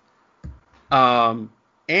is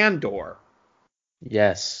Andor.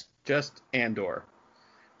 Yes. Just Andor,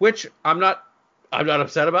 which I'm not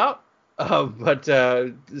upset about. But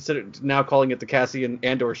instead of now calling it the Cassian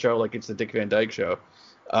Andor show, like it's the Dick Van Dyke show,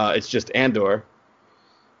 it's just Andor.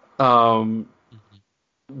 This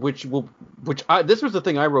was the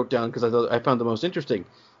thing I wrote down because I found the most interesting.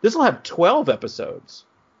 This will have 12 episodes.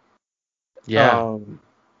 Yeah.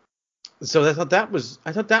 So I thought that was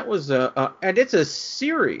and it's a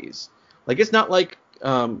series. Like, it's not like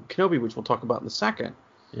Kenobi, which we'll talk about in a second.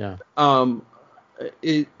 Yeah.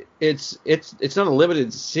 It's not a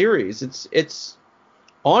limited series. It's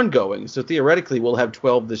ongoing. So theoretically, we'll have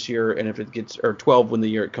 12 this year, and if it gets, or 12 when the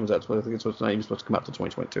year it comes out. So I think it's not even supposed to come out till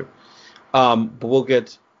 2022. But we'll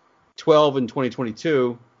get 12 in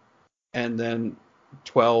 2022, and then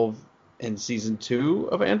 12 in season 2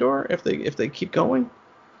 of Andor if they keep going.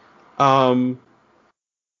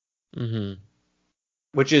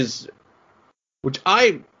 Which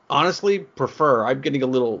I honestly prefer. I'm getting a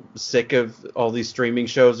little sick of all these streaming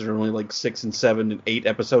shows that are only like 6 and 7 and 8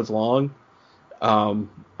 episodes long. I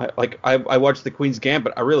watched The Queen's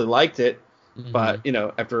Gambit. I really liked it, but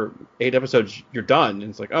after 8 episodes, you're done, and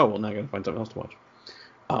it's like, oh well, now I gotta find something else to watch.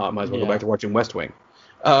 Might as well go back to watching West Wing,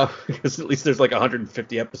 because at least there's like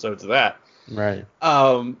 150 episodes of that. Right.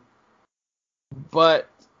 But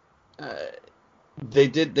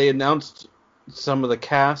they announced some of the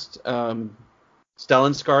cast. Stellan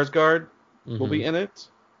Skarsgård will be in it,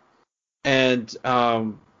 and I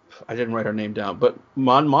didn't write her name down, but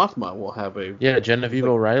Mon Mothma will have Genevieve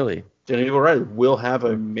O'Reilly. Genevieve O'Reilly will have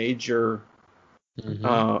a major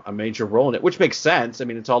role in it, which makes sense. I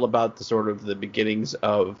mean, it's all about the sort of the beginnings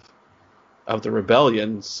of the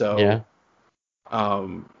rebellion, so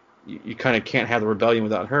you kind of can't have the rebellion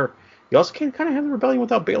without her. You also can't kind of have the rebellion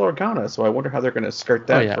without Bail Organa, so I wonder how they're going to skirt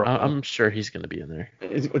that. Oh, yeah, I'm sure he's going to be in there.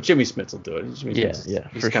 Jimmy Smits will do it.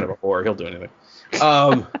 He's kind of a whore. He'll do anything.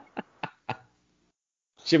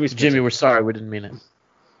 Jimmy, we're sorry. We didn't mean it.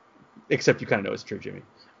 Except you kind of know it's true, Jimmy.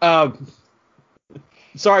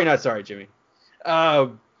 Sorry, not sorry, Jimmy.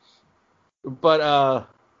 But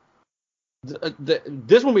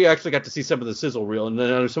this one we actually got to see some of the sizzle reel, and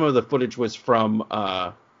then some of the footage was from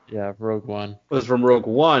Rogue One. It was from Rogue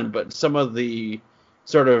One, but some of the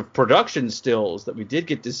sort of production stills that we did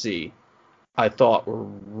get to see, I thought were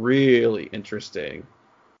really interesting.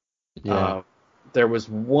 Yeah. There's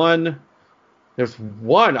one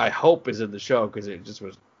I hope is in the show because it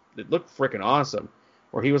looked freaking awesome,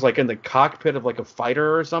 where he was like in the cockpit of like a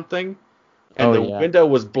fighter or something, and the window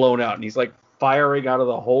was blown out, and he's like firing out of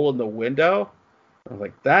the hole in the window. I was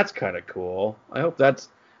like, that's kind of cool. I hope that's.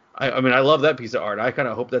 I mean, I love that piece of art. I kind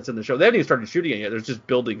of hope that's in the show. They haven't even started shooting it yet. There's just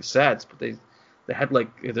building sets, but they had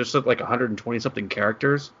there's like 120 something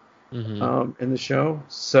characters in the show.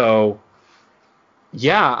 So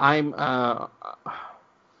yeah,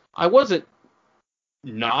 I wasn't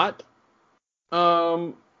not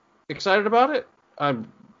excited about it.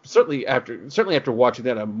 I'm certainly after watching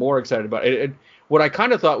that, I'm more excited about it. What I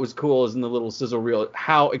kind of thought was cool is in the little sizzle reel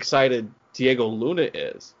how excited Diego Luna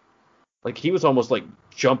is. Like, he was almost like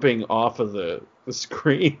jumping off of the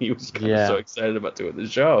screen. He was kind of so excited about doing the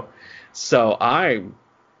show. So I'm,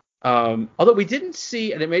 although we didn't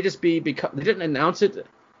see, and it may just be because they didn't announce it.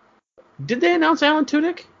 Did they announce Alan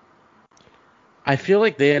Tudyk? I feel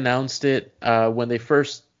like they announced it when they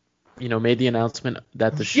first, made the announcement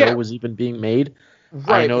that the show was even being made.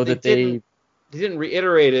 Right. I know that they didn't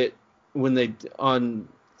reiterate it when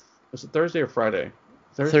was it Thursday or Friday?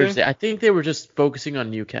 Thursday. I think they were just focusing on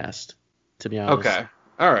new cast, to be honest. Okay.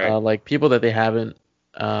 All right. Like people that they haven't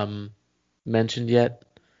mentioned yet.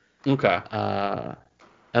 Okay.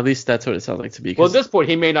 At least that's what it sounds like to me. Well, at this point,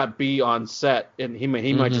 he may not be on set, and he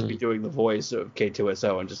might just be doing the voice of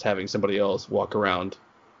K2SO and just having somebody else walk around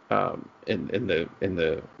in the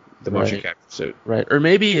motion capture suit. Right. Or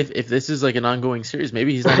maybe if this is like an ongoing series,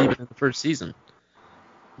 maybe he's not even in the first season.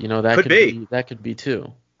 That could be. That could be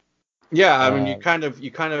too. Yeah, I mean, you kind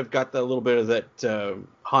of got that little bit of that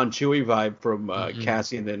Han Chewie vibe from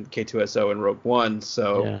Cassian and K2SO and Rogue One.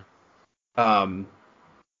 So,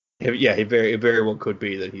 he very well could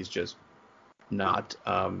be that he's just not.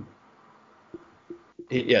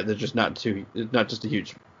 They're just not just a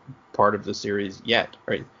huge part of the series yet,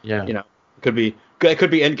 right? Yeah. It could be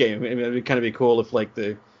Endgame. I mean, it'd kind of be cool if like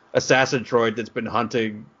the assassin droid that's been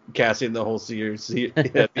hunting Cassian the whole series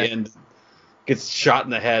at the end gets shot in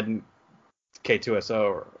the head and K2SO,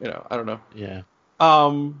 or I don't know. Yeah.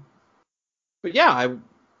 But yeah,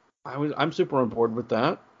 I'm super on board with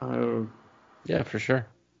that. Yeah, for sure.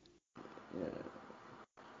 Yeah.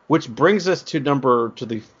 Which brings us to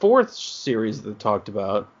the fourth series that we talked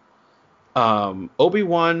about,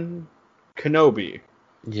 Obi-Wan Kenobi.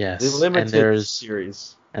 Yes. The limited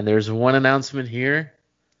series. And there's one announcement here.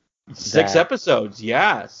 6 episodes.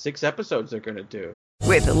 Yeah, 6 episodes they're gonna do.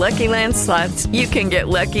 With the Lucky Land Slots, you can get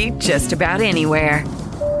lucky just about anywhere.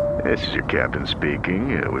 This is your captain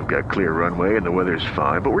speaking. We've got clear runway and the weather's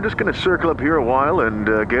fine, but we're just going to circle up here a while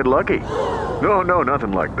and get lucky. No,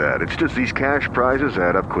 nothing like that. It's just these cash prizes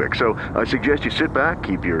add up quick. So I suggest you sit back,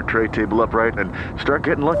 keep your tray table upright, and start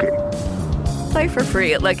getting lucky. Play for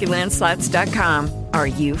free at LuckyLandSlots.com. Are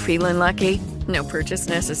you feeling lucky? No purchase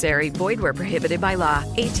necessary. Void where prohibited by law.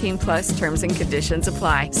 18+ terms and conditions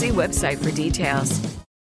apply. See website for details.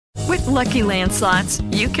 With Lucky Land Slots,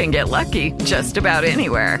 you can get lucky just about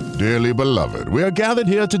anywhere. Dearly beloved, we are gathered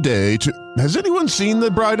here today to... Has anyone seen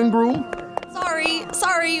the bride and groom?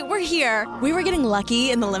 Sorry, we're here. We were getting lucky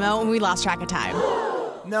in the limo and we lost track of time.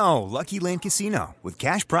 No, Lucky Land Casino, with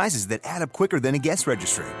cash prizes that add up quicker than a guest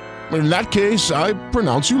registry. In that case, I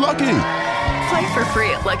pronounce you lucky. Play for free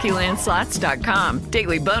at LuckyLandSlots.com.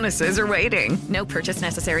 Daily bonuses are waiting. No purchase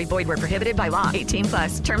necessary. Void where prohibited by law.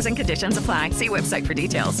 18+. Terms and conditions apply. See website for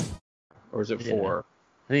details. Or is it 4?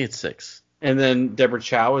 I think it's 6. And then Deborah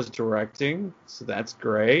Chow is directing, so that's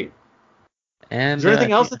great. And is there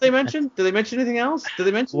anything else that they mentioned? Did they mention anything else? Did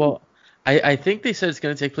they mention? Well, I think they said it's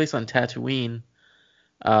going to take place on Tatooine.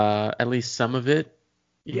 At least some of it.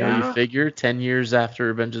 You know, you figure 10 years after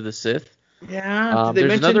Revenge of the Sith. Yeah.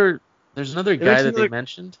 There's another guy that they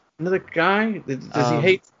mentioned. Another guy? Does he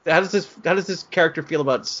hate? How does this character feel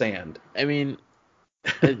about sand? I mean,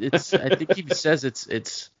 it's. I think he says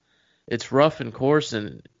it's rough and coarse,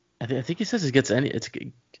 and I think he says it gets I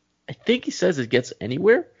think he says it gets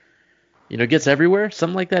anywhere. You know, it gets everywhere,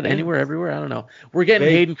 something like that. Anywhere, everywhere. I don't know. We're getting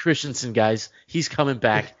Hayden Christensen, guys. He's coming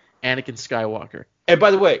back. Anakin Skywalker. And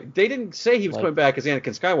by the way, they didn't say he was coming back as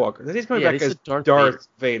Anakin Skywalker. They said he's coming back as Darth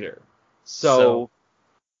Vader. So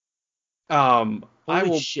I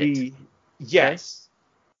will be yes.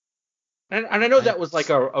 And I know that was like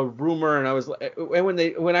a rumor, and I was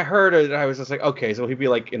and when I heard it, I was just like, okay, so he'd be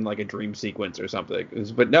like in like a dream sequence or something.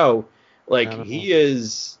 But no, like he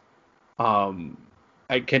is.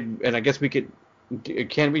 I guess we could.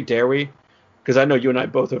 Dare we? Because I know you and I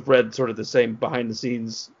both have read sort of the same behind the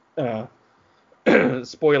scenes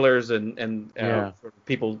spoilers and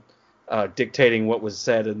people dictating what was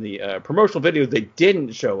said in the promotional video they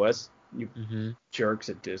didn't show us. You jerks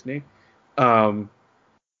at Disney. But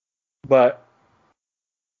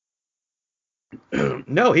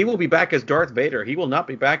no, he will be back as Darth Vader. He will not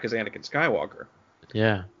be back as Anakin Skywalker.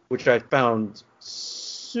 Yeah. Which I found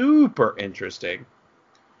super interesting.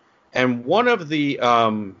 And one of the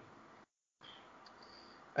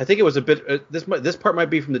I think it was a bit. This part might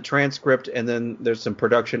be from the transcript, and then there's some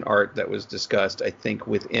production art that was discussed. I think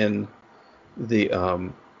within the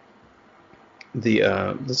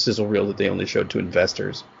sizzle reel that they only showed to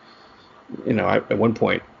investors. You know, at one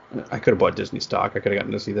point I could have bought Disney stock. I could have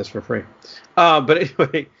gotten to see this for free. But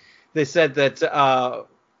anyway, they said that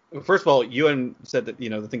first of all, Ewan said that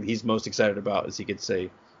the thing that he's most excited about is he gets to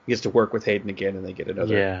work with Hayden again, and they get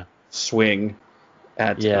another swing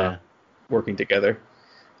at working together.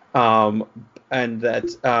 And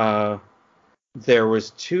that there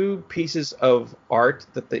was 2 pieces of art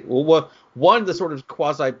that one, the sort of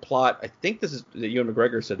quasi plot. I think this is Ewan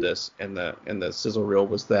McGregor said this in the sizzle reel,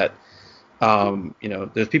 was that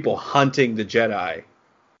there's people hunting the Jedi,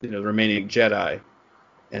 the remaining Jedi,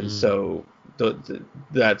 and so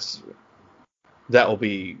that will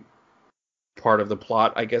be part of the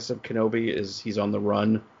plot, I guess, of Kenobi, is he's on the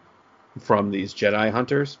run from these Jedi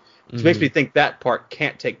hunters. Which makes me think that part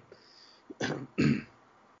can't take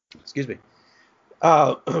excuse me.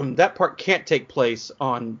 That part can't take place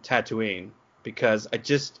on Tatooine, because I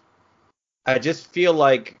just feel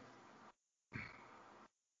like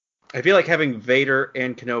having Vader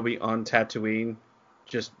and Kenobi on Tatooine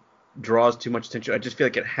just draws too much attention. I just feel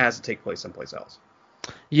like it has to take place someplace else.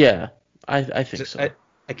 Yeah, I think so.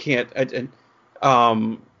 I can't.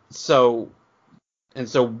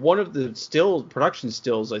 So one of the production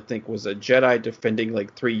stills, I think, was a Jedi defending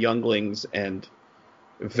like 3 younglings, and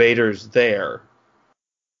Vader's there,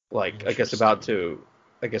 like I guess about to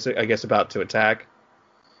attack.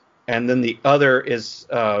 And then the other is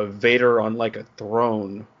Vader on like a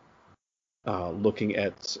throne, looking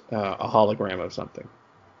at a hologram of something.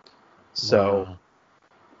 So,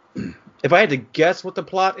 if I had to guess what the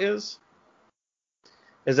plot is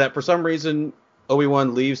that for some reason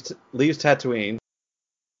Obi-Wan leaves Tatooine,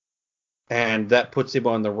 and that puts him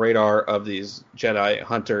on the radar of these Jedi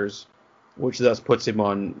hunters, which thus puts him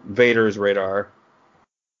on Vader's radar,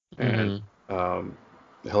 and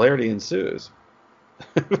hilarity ensues.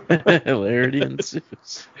 Hilarity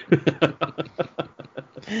ensues.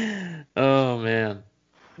 Oh man,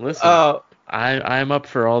 listen, I'm up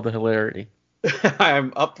for all the hilarity.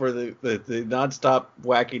 I'm up for the nonstop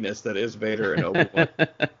wackiness that is Vader and Obi-Wan.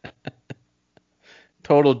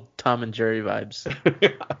 Total Tom and Jerry vibes.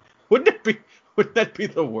 Wouldn't that be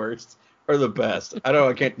the worst or the best? I don't know.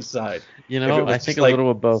 I can't decide. I think a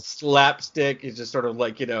little of both. Slapstick is just sort of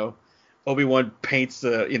like, Obi-Wan paints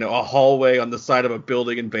a hallway on the side of a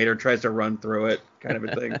building and Vader tries to run through it, kind of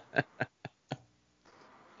a thing.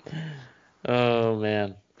 Oh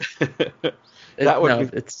man.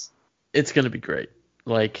 It's going to be great.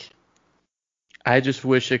 Like, I just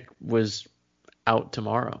wish it was out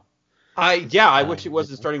tomorrow. I wish it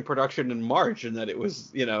wasn't starting production in March, and that it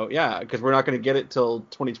was, because we're not going to get it till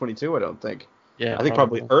 2022, I don't think. Yeah, I think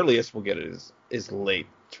probably earliest we'll get it is late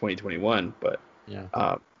 2021, but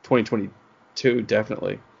 2022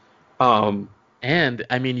 definitely. And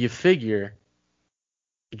I mean, you figure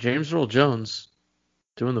James Earl Jones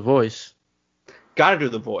doing the voice. Got to do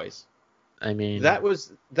the voice. I mean, that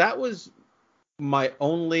was my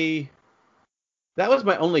only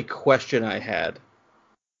question I had,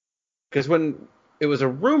 because when it was a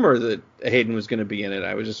rumor that Hayden was going to be in it,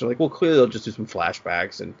 I was just like, well, clearly they'll just do some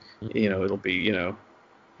flashbacks, and it'll be,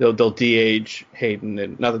 they'll de-age Hayden,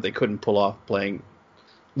 and not that they couldn't pull off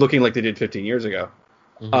looking like they did 15 years ago.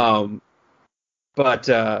 But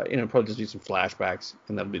probably just do some flashbacks,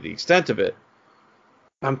 and that'll be the extent of it.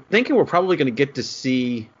 I'm thinking we're probably going to get to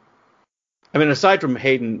see, I mean, aside from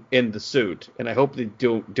Hayden in the suit, and I hope they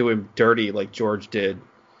do him dirty like George did,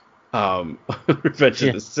 Revenge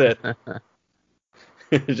of the Sith.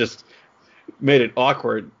 It just made it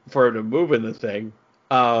awkward for him to move in the thing.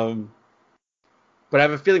 But I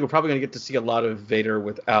have a feeling we're probably going to get to see a lot of Vader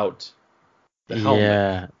without the helmet.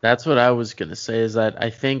 Yeah, that's what I was going to say, is that I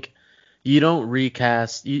think you don't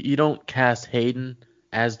recast, you don't cast Hayden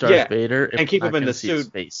as Darth Vader and keep him in the suit.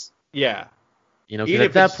 Space. Yeah. Because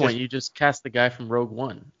at that point, you just cast the guy from Rogue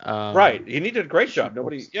One. Right. He did a great job. I don't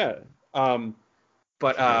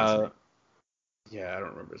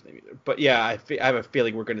remember his name either. But yeah, I have a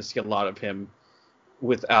feeling we're going to see a lot of him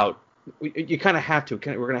without. You kind of have to.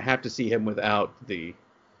 We're going to have to see him without the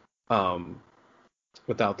helmet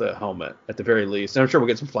at the very least. And I'm sure we'll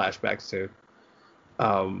get some flashbacks too.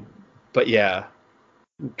 But yeah,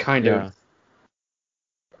 kind of.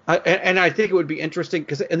 And I think it would be interesting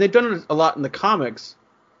and they've done it a lot in the comics.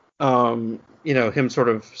 Him sort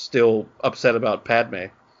of still upset about Padme.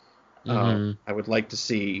 I would like to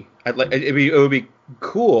see. It would be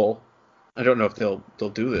cool. I don't know if they'll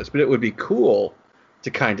do this, but it would be cool to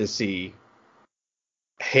kind of see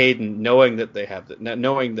Hayden, knowing that they have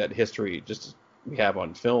knowing that history just we have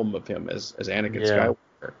on film of him as Anakin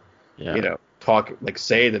Skywalker. Yeah.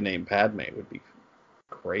 Say the name Padme would be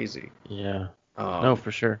crazy. Yeah. No,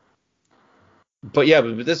 for sure. But yeah,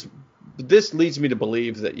 but this leads me to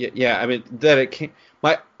believe that I mean that it can.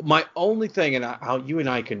 My only thing, and how you and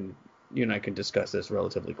I can discuss this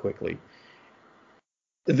relatively quickly.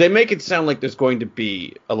 They make it sound like there's going to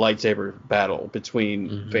be a lightsaber battle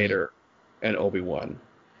between Vader and Obi-Wan,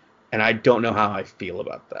 and I don't know how I feel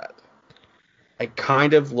about that. I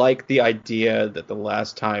kind of like the idea that the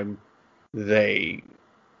last time they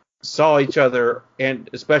saw each other, and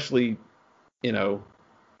especially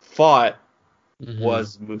fought,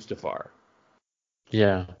 was Mustafar.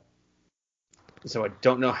 Yeah. So I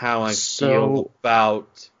don't know how I feel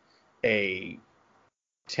about a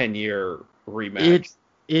 10-year rematch.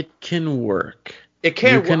 It can work. It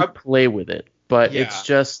can work. You can play with it, but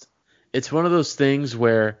it's one of those things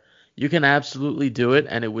where you can absolutely do it,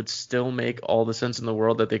 and it would still make all the sense in the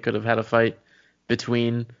world that they could have had a fight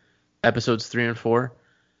between episodes 3 and 4.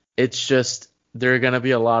 It's just there are going to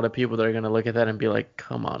be a lot of people that are going to look at that and be like,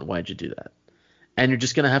 come on, why'd you do that? And you're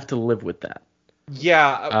just going to have to live with that.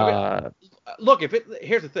 Yeah. Look,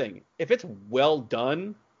 here's the thing. If it's well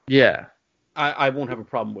done, I won't have a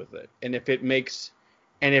problem with it. And if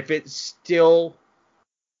it still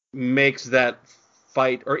makes that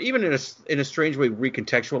fight, or even in a strange way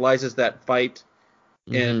recontextualizes that fight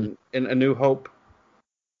in A New Hope,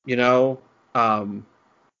 I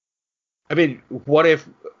mean, what if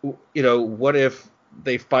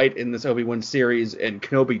they fight in this Obi-Wan series and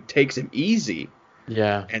Kenobi takes him easy?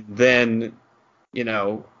 Yeah. And then,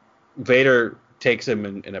 Vader takes him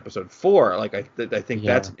in episode 4. Like, I think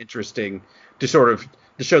that's interesting to sort of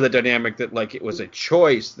to show the dynamic that it was a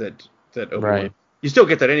choice that Obi-Wan. Right. You still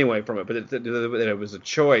get that anyway from it, but that it was a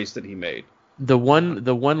choice that he made. The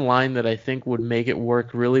one line that I think would make it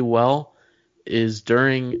work really well is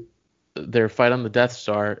during their fight on the Death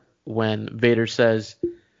Star, when Vader says,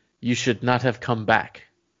 "You should not have come back."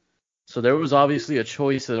 So there was obviously a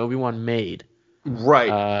choice that Obi-Wan made,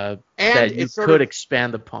 right? That you could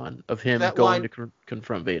expand upon of him going to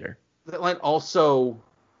confront Vader. That line also,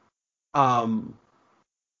 kind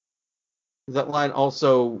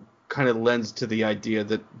of lends to the idea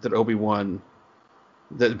that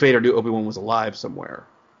Vader knew Obi-Wan was alive somewhere.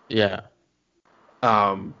 Yeah.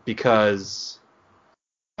 Because,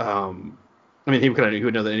 I mean, he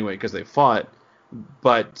would know that anyway because they fought,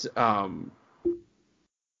 but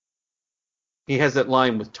he has that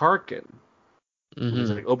line with Tarkin.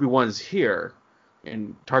 He's like, Obi-Wan's here,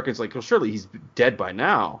 and Tarkin's like, well, surely he's dead by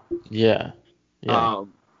now. Yeah.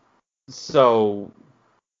 So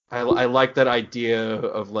I like that idea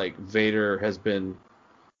of Vader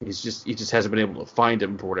he just hasn't been able to find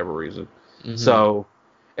him for whatever reason. So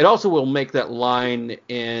It also will make that line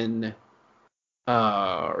in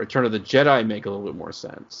Return of the Jedi make a little bit more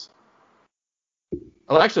sense.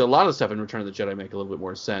 Well, actually, a lot of stuff in Return of the Jedi make a little bit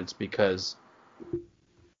more sense because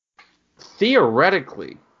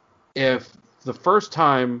theoretically, if the first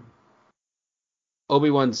time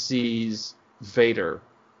Obi-Wan sees Vader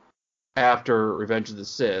after Revenge of the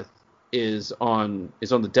Sith is on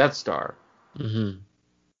the Death Star,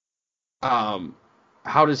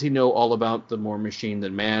 how does he know all about the more machine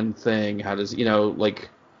than man thing? How does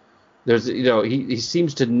there's he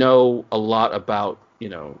seems to know a lot about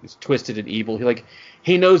he's twisted and evil.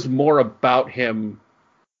 He knows more about him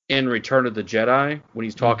in Return of the Jedi when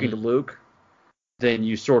he's talking to Luke than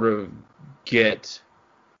you sort of get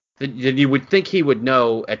than you would think he would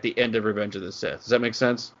know at the end of Revenge of the Sith. Does that make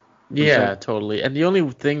sense? Yeah, totally. And the only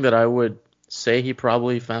thing that I would say he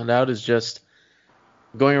probably found out is just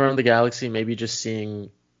going around the galaxy, maybe just seeing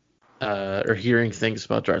or hearing things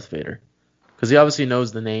about Darth Vader, because he obviously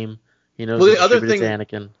knows the name. He knows the other thing,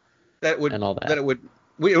 Anakin, and all that.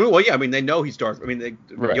 I mean, they know he's Darth. I mean,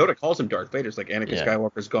 Yoda calls him Darth Vader. It's like Anakin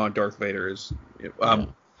Skywalker's gone, Darth Vader is.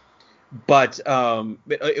 But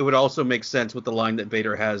it would also make sense with the line that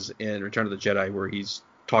Vader has in Return of the Jedi, where he's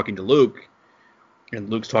talking to Luke, and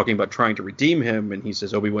Luke's talking about trying to redeem him, and he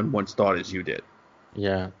says, Obi-Wan once thought as you did.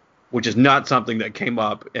 Yeah. Which is not something that came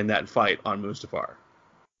up in that fight on Mustafar.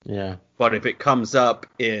 Yeah. But if it comes up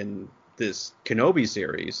in this Kenobi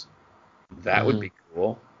series, that would be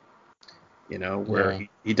cool. Where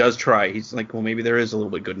he does try. He's like, well, maybe there is a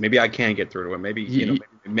little bit good. Maybe I can get through to him.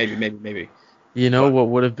 Maybe, maybe. What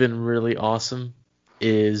would have been really awesome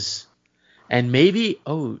is, and maybe,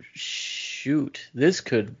 oh, shoot, this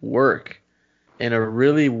could work in a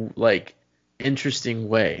really, interesting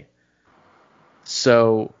way.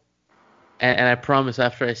 So, and I promise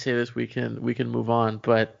after I say this, we can move on,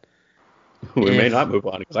 but we may not move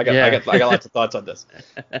on because I got lots of thoughts on this.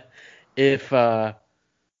 If while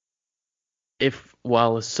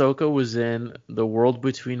Ahsoka was in the World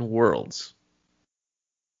Between Worlds,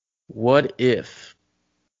 what if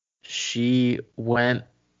she went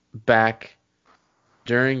back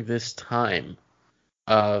during this time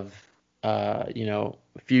of a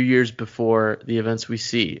few years before the events we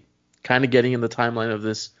see, kind of getting in the timeline of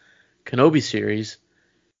this Kenobi series,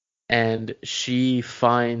 and she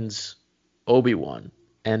finds Obi-Wan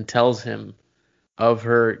and tells him of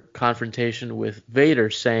her confrontation with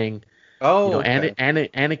Vader, saying,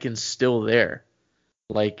 Anakin's still there.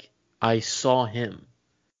 I saw him,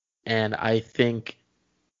 and I think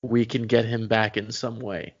we can get him back in some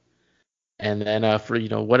way. And then for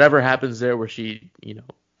whatever happens there, where she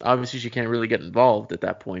obviously she can't really get involved at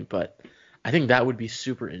that point, but I think that would be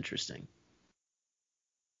super interesting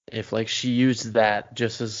if she used that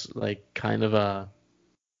just as kind of a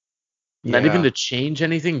not even to change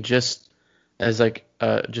anything, just as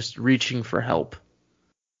just reaching for help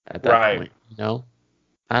at that point.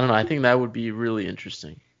 I don't know. I think that would be really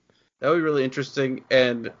interesting. That would be really interesting.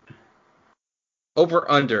 And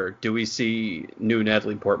over/under, do we see new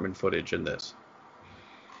Natalie Portman footage in this?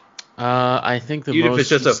 I think the even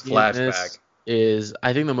most if it's just a flashback is,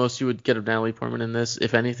 I think the most you would get of Natalie Portman in this,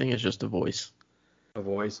 if anything, is just a voice. A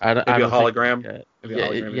voice? Maybe a hologram?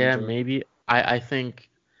 Maybe. I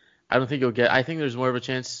don't think you'll get. I think there's more of a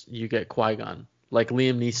chance you get Qui-Gon, like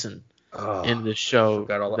Liam Neeson in this show.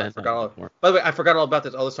 By the way, I forgot all about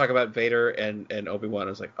this. Let's talk about Vader and Obi-Wan. I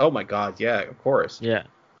was like, oh my god, yeah, of course. Yeah.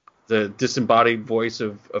 The disembodied voice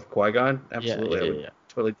of Qui-Gon? Absolutely. I would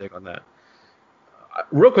totally dig on that.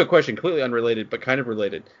 Real quick question, completely unrelated, but kind of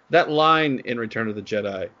related. That line in Return of the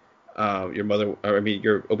Jedi,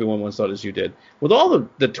 your Obi-Wan once thought as you did. With all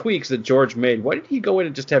the tweaks that George made, why did he go in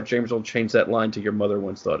and just have James Earl change that line to your mother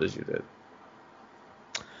once thought as you did?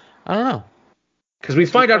 I don't know. Because we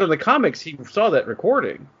find out in the comics he saw that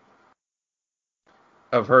recording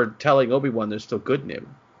of her telling Obi-Wan there's still good in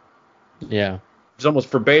him. Yeah. It's almost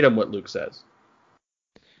verbatim what Luke says.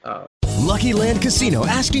 Lucky Land Casino,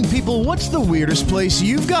 asking people, what's the weirdest place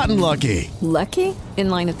you've gotten lucky? Lucky? In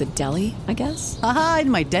line at the deli, I guess? Aha,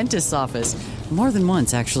 in my dentist's office. More than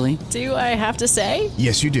once, actually. Do I have to say?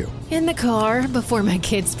 Yes, you do. In the car before my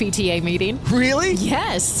kids' PTA meeting. Really?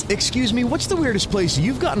 Yes. Excuse me, what's the weirdest place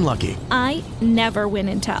you've gotten lucky? I never win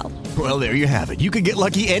and tell. Well, there you have it. You can get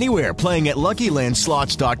lucky anywhere, playing at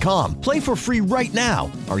LuckyLandSlots.com. Play for free right now.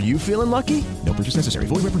 Are you feeling lucky? No purchase necessary.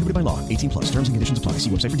 Void where prohibited by law. 18+. Terms and conditions apply. See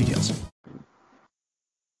website for details.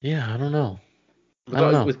 Yeah, I don't know.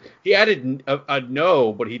 He added a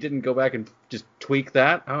no, but he didn't go back and just tweak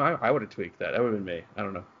that. I would have tweaked that. That would have been me. I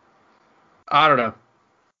don't know.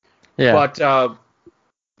 Yeah. But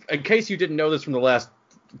in case you didn't know this from the last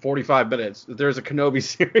 45 minutes. There's a Kenobi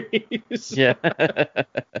series. Yeah.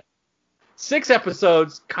 6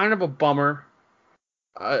 episodes, kind of a bummer.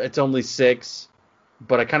 It's only 6,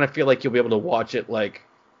 but I kind of feel like you'll be able to watch it like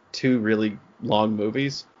 2 really long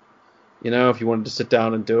movies. You know, if you wanted to sit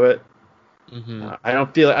down and do it. Mm-hmm. I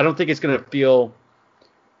don't think it's gonna feel.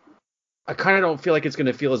 I kind of don't feel like it's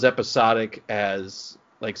gonna feel as episodic as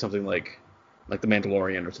like something like The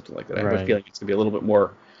Mandalorian or something like that. Right. I feel like it's gonna be a little bit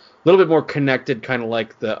more connected, kind of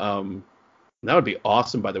like the That would be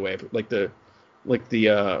awesome, by the way, like the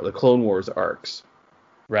Clone Wars arcs.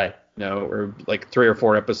 Right. You know, or like 3 or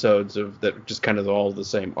 4 episodes of that, just kind of all the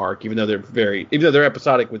same arc, even though they're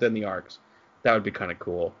episodic within the arcs. That would be kind of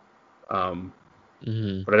cool.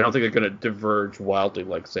 Mm-hmm. But I don't think they're going to diverge wildly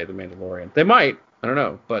like, say, The Mandalorian. They might. I don't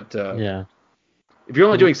know. But yeah. If you're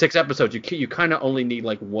only doing 6 episodes, you kind of only need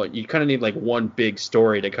like one. You kind of need like one big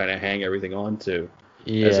story to kind of hang everything onto.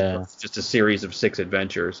 Yeah. As opposed to just a series of 6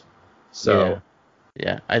 adventures. So.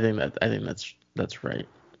 Yeah. I think that's right.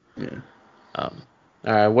 Yeah. All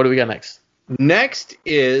right. What do we got next? Next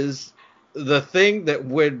is the thing that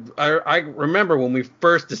I remember when we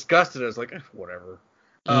first discussed it. I was like, whatever.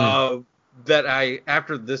 That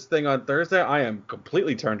after this thing on Thursday, I am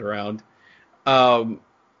completely turned around.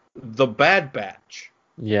 The Bad Batch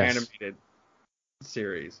animated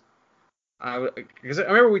series. Because I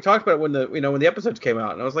remember we talked about it when the episodes came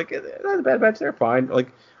out, and I was like, the Bad Batch, they're fine.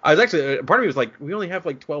 Like, I was actually, part of me was like, we only have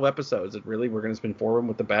like 12 episodes, and really we're gonna spend 4 of them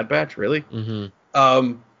with the Bad Batch, really?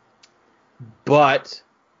 Mm-hmm. But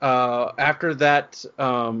after that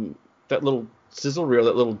little sizzle reel,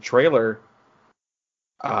 that little trailer.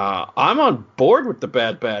 I'm on board with the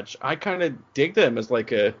Bad Batch. I kind of dig them as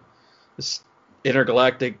like a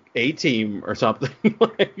intergalactic A-team or something.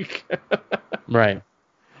 Right.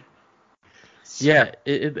 Yeah,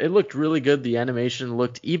 it looked really good. The animation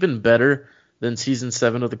looked even better than season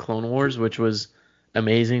 7 of the Clone Wars, which was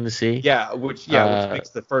amazing to see. Yeah, which makes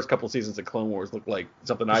the first couple seasons of Clone Wars look like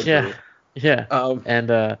something I do. Yeah.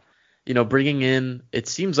 And bringing in, it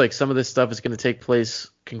seems like some of this stuff is going to take place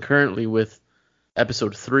concurrently with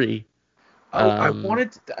Episode 3. I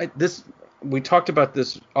wanted this. We talked about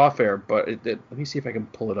this off air, but let me see if I can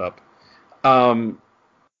pull it up.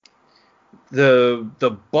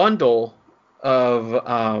 The bundle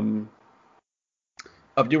of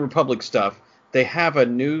New Republic stuff. They have a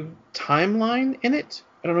new timeline in it.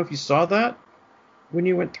 I don't know if you saw that when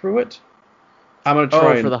you went through it. I'm gonna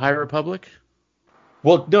try for the High Republic.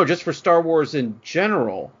 Well, no, just for Star Wars in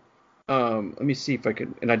general. Let me see if I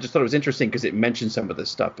could. And I just thought it was interesting because it mentioned some of this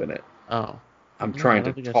stuff in it. Oh. I'm trying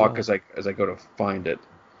to talk as I go to find it.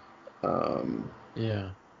 Yeah,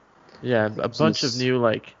 a bunch of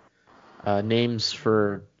new names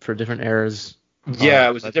for different eras. Yeah,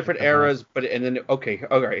 it was the different eras, but and then okay,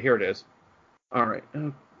 all right, here it is. All right,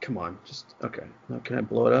 come on, just okay. Now, can I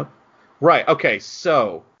blow it up? Right, okay.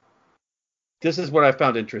 So this is what I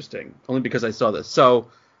found interesting, only because I saw this. So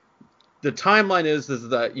the timeline is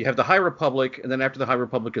that you have the High Republic, and then after the High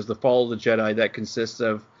Republic is the Fall of the Jedi. That consists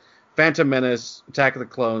of Phantom Menace, Attack of the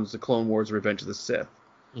Clones, the Clone Wars, Revenge of the Sith.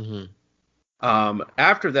 Mm-hmm.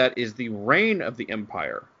 After that is the Reign of the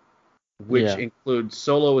Empire, which includes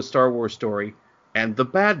Solo: A Star Wars Story and the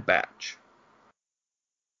Bad Batch.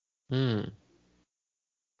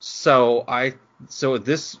 So I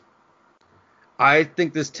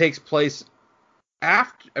think this takes place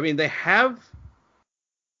after. I mean,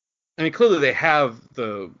 clearly they have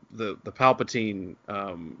the Palpatine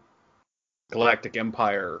Galactic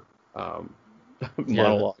Empire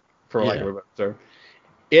monologue, for lack of a better term,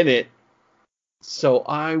 in it. So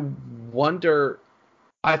I wonder.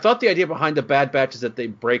 I thought the idea behind the Bad Batch is that they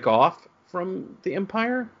break off from the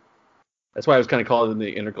Empire. That's why I was kind of calling them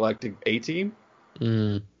the Intergalactic A-Team.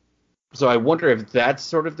 So I wonder if that's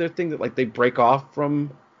sort of their thing, that like they break off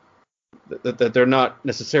from that they're not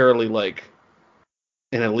necessarily like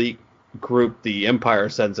an elite group the Empire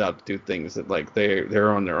sends out to do things, that like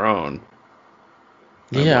they're on their own.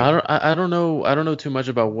 Yeah, I don't know too much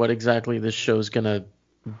about what exactly this show's gonna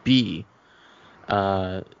be.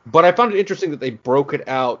 But I found it interesting that they broke it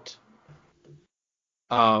out.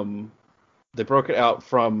 They broke it out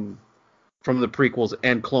from the prequels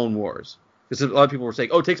and Clone Wars. Because a lot of people were saying,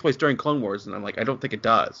 "Oh, it takes place during Clone Wars," and I'm like, I don't think it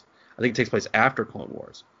does. I think it takes place after Clone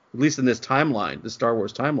Wars, at least in this timeline, the Star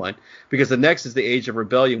Wars timeline. Because the next is the Age of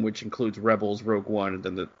Rebellion, which includes Rebels, Rogue One, and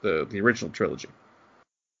then the original trilogy.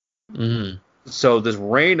 So this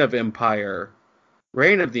Reign of the Empire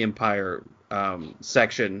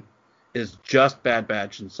section is just Bad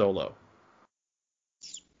Batch and Solo,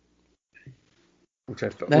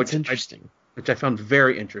 That's interesting. Which I found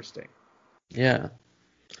very interesting. Yeah,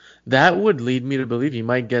 That would lead me to believe you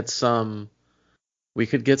might get some. We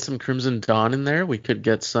could get some Crimson Dawn in there. We could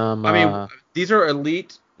get some. I mean, these are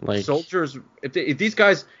elite soldiers. If these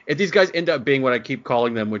guys end up being what I keep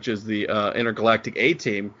calling them, which is the intergalactic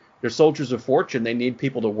A-team, they're soldiers of fortune. They need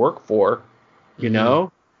people to work for. You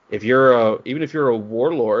know, even if you're a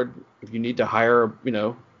warlord, if you need to hire,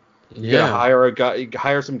 you gotta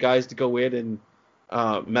hire some guys to go in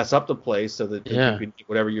and mess up the place so that you can do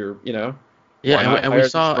whatever you're, Yeah, and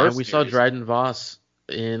we saw Dryden Voss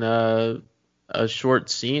in a short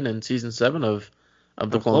scene in season 7 of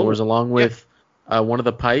the Clone Wars, along with one of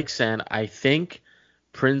the Pikes, and I think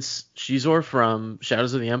Prince Shizor from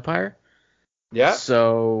Shadows of the Empire. Yeah.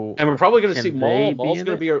 So, and we're probably going to see Maul. Maul's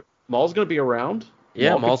going to be around.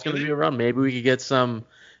 Yeah, Maul's going to be around. Maybe we could get some.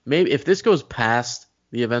 Maybe if this goes past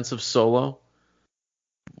the events of Solo,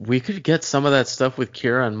 we could get some of that stuff with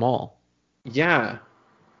Kira and Maul. Yeah.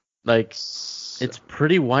 Like, it's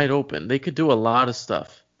pretty wide open. They could do a lot of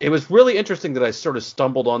stuff. It was really interesting that I sort of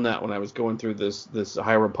stumbled on that when I was going through this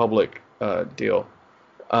High Republic deal.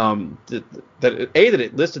 That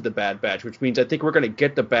it listed the Bad Batch, which means I think we're going to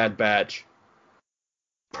get the Bad Batch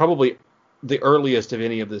probably the earliest of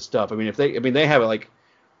any of this stuff. I mean, they have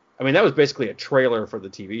that was basically a trailer for the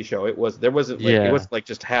TV show. It wasn't like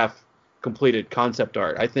just half completed concept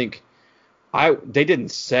art. I think they didn't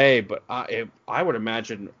say, but I would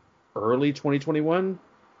imagine early 2021,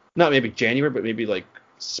 not maybe January, but maybe like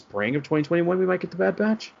spring of 2021 we might get the Bad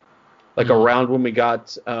Batch, around when we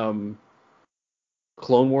got Clone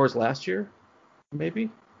Wars last year, maybe.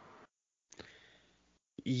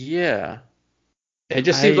 Yeah, it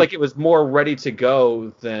just seems like it was more ready to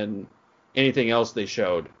go than anything else they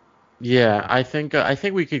showed. Yeah, I think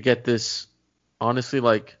we could get this honestly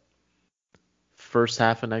like first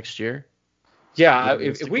half of next year. Yeah,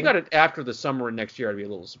 if we got it after the summer of next year, I'd be a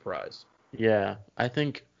little surprised. Yeah, I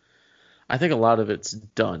think a lot of it's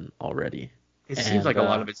done already. It seems like a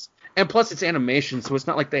lot of it's, and plus it's animation, so it's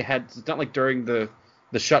not like it's not like during the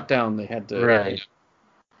shutdown they had to. Right.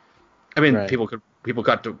 I mean, people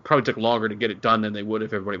probably took longer to get it done than they would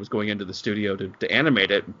if everybody was going into the studio to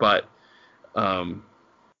animate it, but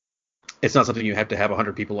it's not something you have to have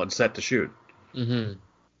 100 people on set to shoot.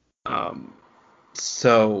 Mm-hmm.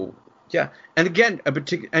 So yeah, and again, but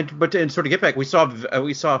to sort of get back, we saw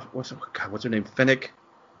what's her name, Fennec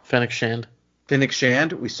Shand. Fennec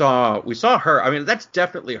Shand. We saw her. I mean, that's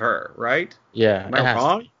definitely her, right? Yeah. Am I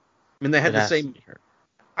wrong? I mean, they had the same.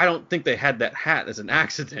 I don't think they had that hat as an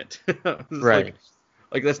accident. Right.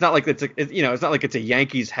 Like that's not like it's not like it's a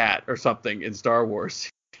Yankees hat or something in Star Wars.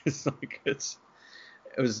 It's like it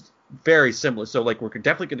was very similar. So like we're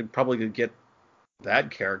definitely going to get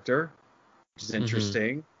that character, which is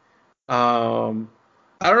interesting. Mm-hmm.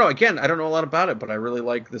 I don't know. Again, I don't know a lot about it, but I really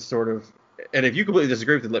like this sort of. And if you completely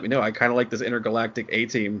disagree with it, let me know. I kind of like this intergalactic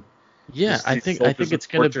A-team. Yeah, I think it's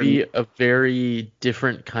going to be a very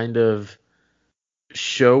different kind of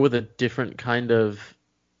show with a different kind of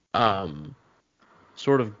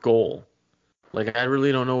sort of goal. Like I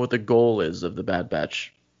really don't know what the goal is of the Bad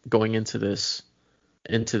Batch going into this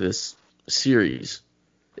series.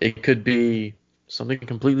 It could be something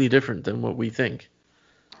completely different than what we think.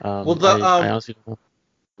 I honestly don't know.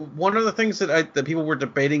 One of the things that people were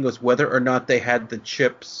debating was whether or not they had the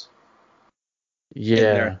chips in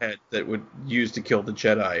their head that would use to kill the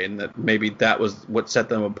Jedi, and that maybe that was what set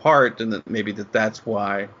them apart, and that maybe that's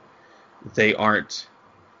why they aren't.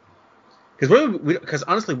 Because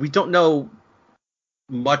honestly, we don't know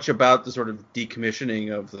much about the sort of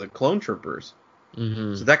decommissioning of the clone troopers.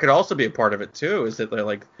 Mm-hmm. So that could also be a part of it too. Is that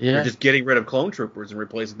they're just getting rid of clone troopers and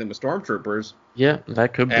replacing them with stormtroopers? Yeah,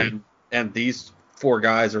 that could be. And these 4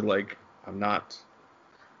 guys are like, I'm not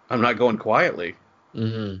going quietly.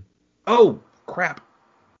 Mm-hmm. Oh crap!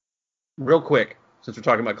 Real quick, since we're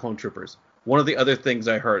talking about clone troopers, one of the other things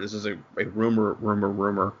I heard, this is a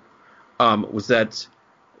rumor, was that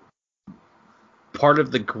part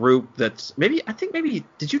of the group that's maybe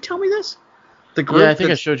did you tell me this? The group. Yeah, I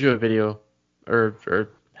think I showed you a video, or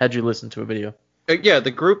had you listen to a video.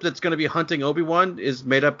 The group that's going to be hunting Obi-Wan is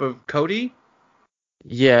made up of Cody.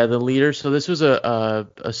 Yeah, the leader. So this was a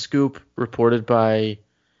scoop reported by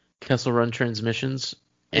Kessel Run Transmissions,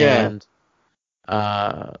 and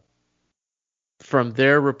from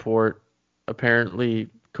their report, apparently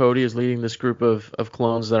Cody is leading this group of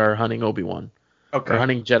clones that are hunting Obi-Wan. Okay. Or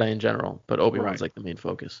hunting Jedi in general, but Obi-Wan's like the main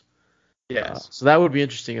focus. Yes. So that would be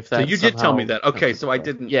interesting if that. So you did tell me that. Okay, so I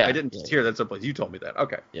didn't just hear that someplace. You told me that.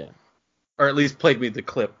 Okay. Yeah. Or at least played me the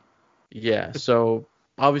clip. Yeah. So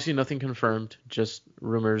obviously nothing confirmed, just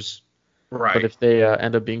rumors Right. But if they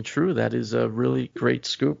end up being true, that is a really great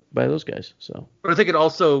scoop by those guys. So. But I think it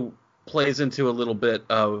also plays into a little bit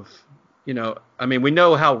of, we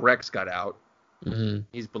know how Rex got out. Mm-hmm.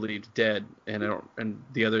 He's believed dead, and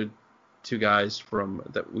the other two guys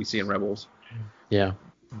that we see in Rebels. Yeah.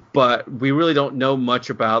 But we really don't know much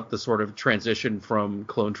about the sort of transition from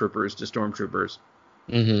clone troopers to stormtroopers.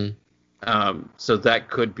 Mm-hmm. So that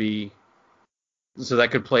could play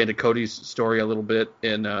into Cody's story a little bit.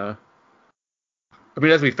 As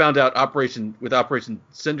we found out, Operation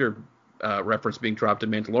Cinder reference being dropped in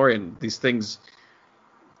Mandalorian, these things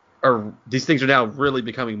are now really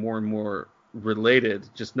becoming more and more related,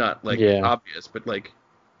 just not obvious, but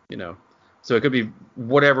so it could be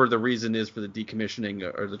whatever the reason is for the decommissioning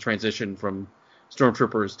or the transition from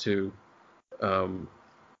stormtroopers to clone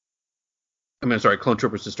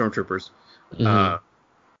troopers to stormtroopers. Mm-hmm.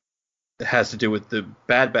 It has to do with the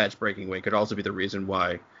Bad Batch breaking away. It could also be the reason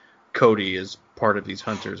why Cody is part of these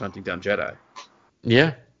hunters hunting down Jedi.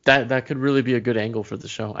 Yeah, that could really be a good angle for the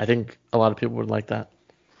show. I think a lot of people would like that.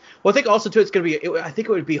 Well, I think also too, I think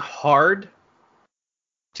it would be hard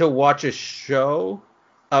to watch a show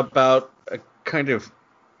about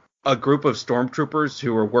a group of stormtroopers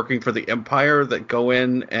who are working for the Empire that go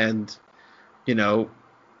in and,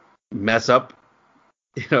 mess up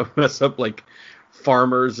like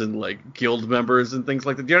farmers and like guild members and things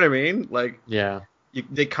like that. Do you know what I mean? Like, yeah,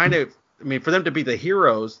 they kind of, for them to be the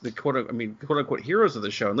heroes, the quote unquote heroes of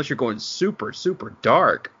the show, unless you're going super, super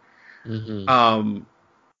dark, mm-hmm.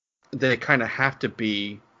 They kind of have to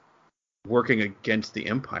be working against the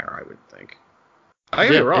Empire, I would think. I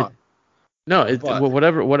could be wrong.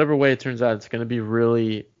 Whatever way it turns out, it's going to be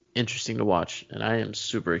really interesting to watch, and I am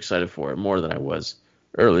super excited for it, more than I was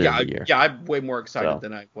earlier in the year. Yeah, I'm way more excited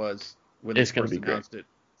than I was when they first announced it.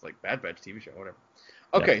 It's like Bad Batch TV show, whatever.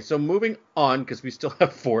 Okay, so moving on, because we still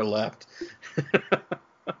have 4 left.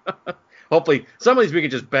 Hopefully, some of these we can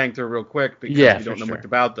just bang through real quick because we don't know much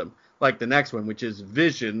about them. Like the next one, which is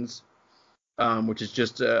Visions, which is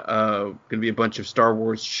just going to be a bunch of Star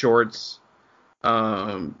Wars shorts.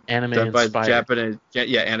 Anime done by inspired. Japanese,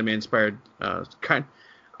 anime inspired kind.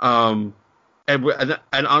 And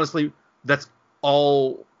honestly, that's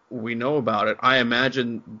all we know about it. I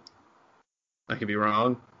imagine, I could be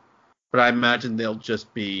wrong, but I imagine they'll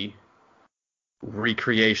just be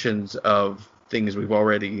recreations of things we've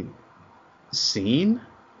already seen.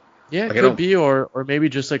 Yeah, it could be, or maybe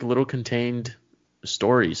just like little contained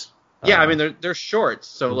stories. Yeah, they're shorts,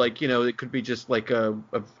 so it could be just like an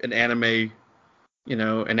anime.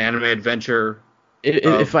 An anime adventure.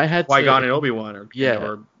 If I had Qui-Gon and Obi-Wan, or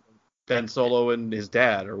Ben Solo and his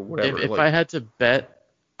dad, or whatever. If I had to bet,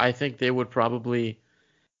 I think they would probably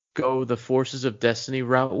go the Forces of Destiny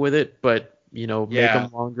route with it, but make them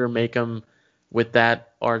longer, make them with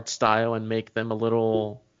that art style, and make them a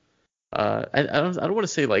little. I don't want to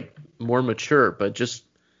say like more mature, but just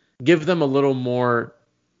give them a little more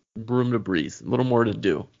room to breathe, a little more to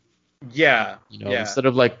do. Yeah. Instead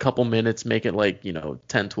of like a couple minutes, make it like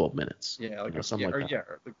 10, 12 minutes. Yeah, like something like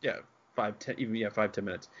that. 5, 10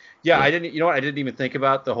 minutes. Yeah, I didn't. I didn't even think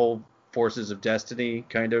about the whole Forces of Destiny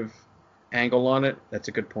kind of angle on it. That's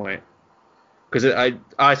a good point. Because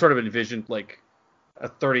I sort of envisioned like a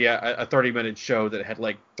 30-minute show that had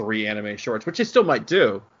like 3 anime shorts, which they still might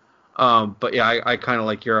do. But yeah, I kind of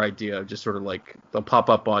like your idea of just sort of like they'll pop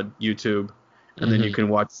up on YouTube, and then you can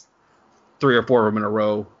watch 3 or 4 of them in a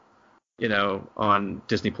row. On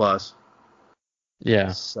Disney Plus.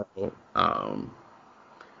 Yeah. So,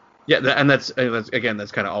 that's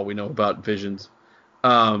kind of all we know about Visions.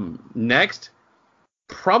 Next,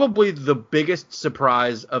 probably the biggest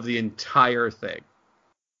surprise of the entire thing.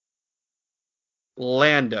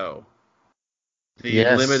 Lando, the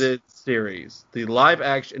limited series, the live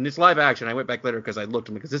action. And it's live action. I went back later because I looked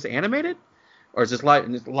and like, is this animated, or is this live?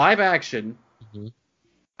 And it's live action.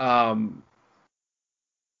 Mm-hmm.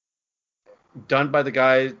 Done by the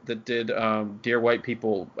guy that did Dear White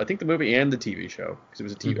People, I think the movie and the TV show, because it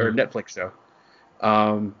was a TV or Netflix show.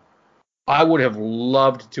 I would have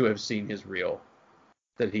loved to have seen his reel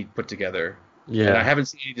that he put together. Yeah. And I haven't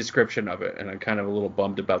seen any description of it, and I'm kind of a little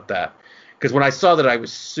bummed about that. Because when I saw that, I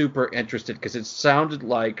was super interested, because it sounded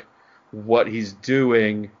like what he's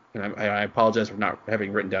doing, and I apologize for not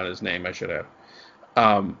having written down his name. I should have.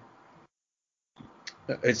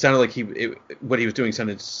 It sounded like what he was doing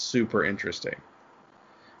sounded super interesting,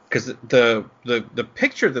 because the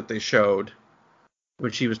picture that they showed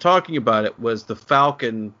when she was talking about it was the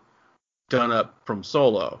Falcon done up from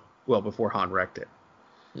Solo, well before Han wrecked it.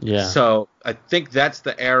 Yeah. So I think that's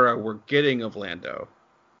the era we're getting of Lando,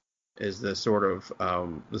 is the sort of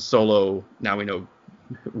the Solo. Now we know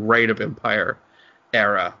Reign of Empire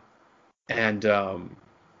era, and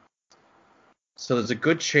so there's a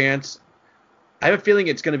good chance. I have a feeling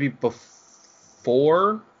it's going to be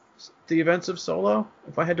before the events of Solo,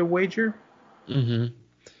 if I had to wager. Mm-hmm.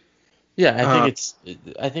 Yeah,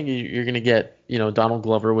 I think you're going to get, Donald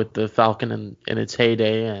Glover with the Falcon in its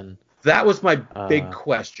heyday, and that was my big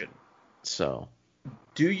question. So,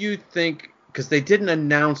 do you think, because they didn't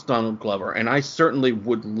announce Donald Glover, and I certainly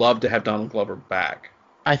would love to have Donald Glover back.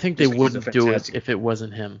 I think they wouldn't do it if it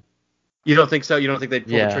wasn't him. You don't think so? You don't think they'd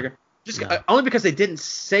pull the trigger? No. Only because they didn't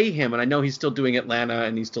say him, and I know he's still doing Atlanta,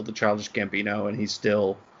 and he's still the Childish Gambino, and he's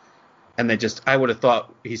still, and I would have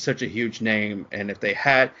thought he's such a huge name, and if they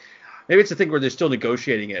had, maybe it's a thing where they're still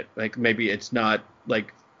negotiating it, like maybe it's not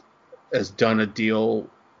like as done a deal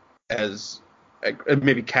as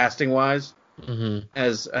maybe casting wise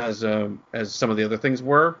as some of the other things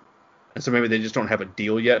were, and so maybe they just don't have a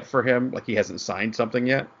deal yet for him, like he hasn't signed something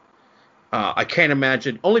yet. I can't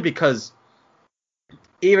imagine, only because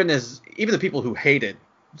even the people who hated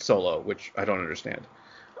Solo, which I don't understand,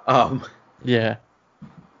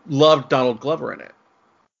 loved Donald Glover in it.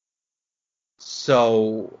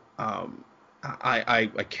 So I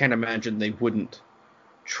can't imagine they wouldn't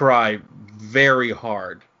try very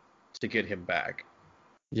hard to get him back.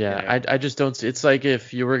 Yeah, I just don't see. It's like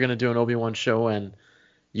if you were going to do an Obi-Wan show and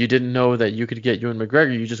you didn't know that you could get Ewan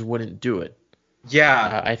McGregor, you just wouldn't do it.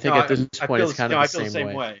 Yeah, I think at this point it's kind of the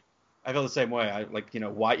same way. I feel the same way.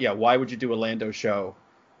 Why would you do a Lando show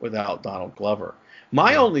without Donald Glover?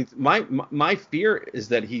 My fear is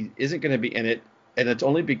that he isn't going to be in it, and it's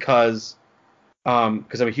only because I'm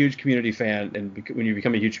a huge Community fan, and when you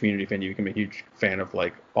become a huge Community fan, you become a huge fan of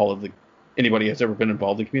like anybody that's ever been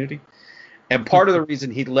involved in Community. And part of the reason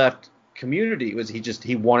he left Community was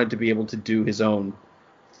he wanted to be able to do his own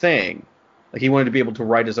thing, like he wanted to be able to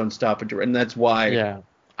write his own stuff, and that's why. Yeah.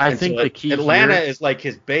 I think the key Atlanta here is like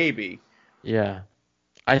his baby. Yeah.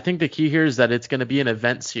 I think the key here is that it's going to be an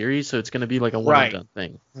event series, so it's going to be like a one-and-done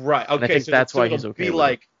thing. Right. Okay. And I think that's why he's okay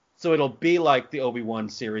with it. So it'll be like the Obi-Wan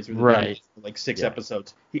series, where like 6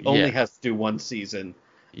 episodes. He only has to do one season,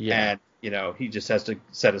 and he just has to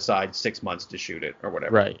set aside 6 months to shoot it or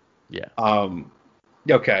whatever. Right. Yeah.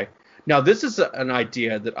 Okay. Now this is an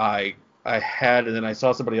idea that I had, and then I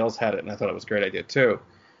saw somebody else had it, and I thought it was a great idea too.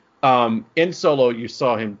 In Solo, you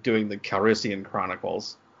saw him doing the Calrissian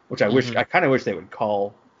Chronicles, which I kind of wish they would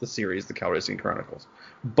call the series the Calrissian Chronicles.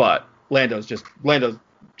 But Lando's just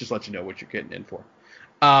lets you know what you're getting in for.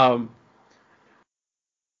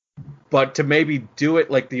 But to maybe do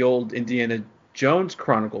it like the old Indiana Jones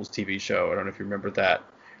Chronicles TV show, I don't know if you remember that,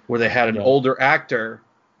 where they had an older actor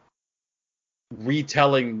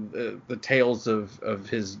retelling the tales of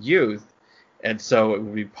his youth, and so it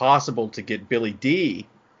would be possible to get Billy Dee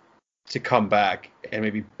to come back and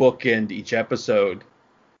maybe bookend each episode.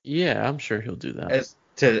 Yeah, I'm sure he'll do that.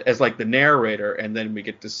 As like the narrator, and then we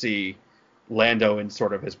get to see Lando in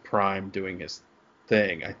sort of his prime doing his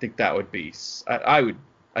thing. I think that would be I think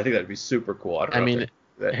that would be super cool.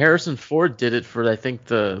 Harrison Ford did it for I think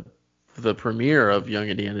the premiere of Young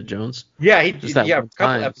Indiana Jones. Yeah, a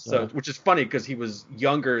couple episodes, which is funny because he was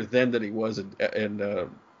younger then than he was in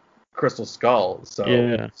Crystal Skull. So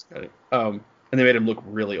yeah. And they made him look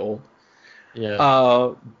really old. Yeah.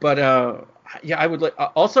 I would like.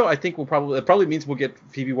 Also, I think it probably means we'll get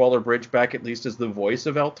Phoebe Waller-Bridge back at least as the voice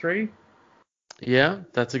of L3. Yeah,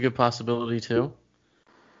 that's a good possibility too.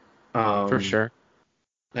 For sure.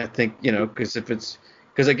 I think because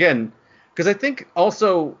I think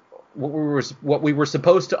also what we were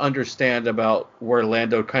supposed to understand about where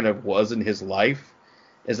Lando kind of was in his life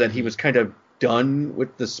is that he was kind of done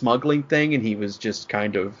with the smuggling thing, and he was just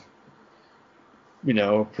kind of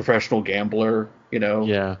professional gambler,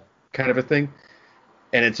 kind of a thing.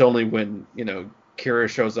 And it's only when, Kira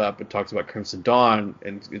shows up and talks about Crimson Dawn,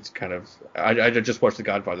 and it's kind of, I just watched The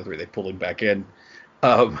Godfather 3, they pulled him back in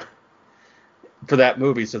for that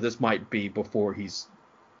movie, so this might be before he's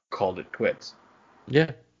called it quits.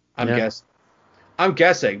 Yeah. I'm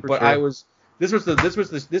guessing, but sure. This was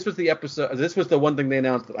the episode, this was the one thing they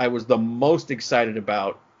announced that I was the most excited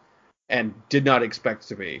about and did not expect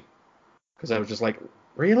to be. Because I was just like,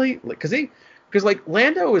 really? Because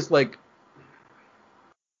Lando is like,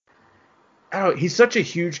 I don't know, he's such a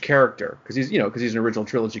huge character because he's an original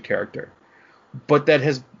trilogy character, but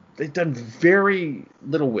they've done very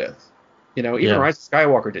little with, even Rise of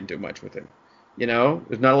Skywalker didn't do much with him.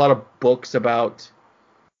 There's not a lot of books about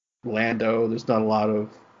Lando. There's not a lot of,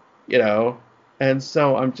 and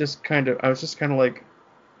so I was just kind of like,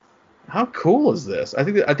 how cool is this? I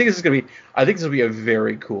think this will be a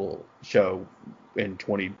very cool show in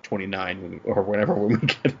 2029 or whenever we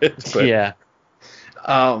get it. But, yeah.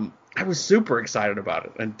 I was super excited about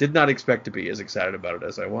it and did not expect to be as excited about it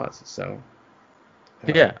as I was. So.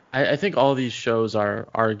 Yeah, I think all these shows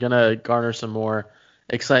are gonna garner some more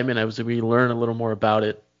excitement as we learn a little more about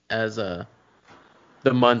it as the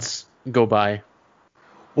months go by.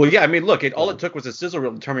 Well, yeah, I mean, look, all it took was a sizzle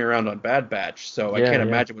reel to turn me around on Bad Batch, so I can't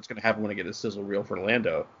imagine what's gonna happen when I get a sizzle reel for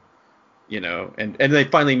Lando. And they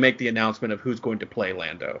finally make the announcement of who's going to play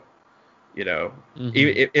Lando.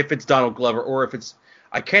 If it's Donald Glover or if it's.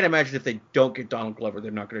 I can't imagine if they don't get Donald Glover,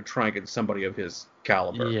 they're not going to try and get somebody of his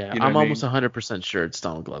caliber. Yeah, I'm almost 100% sure it's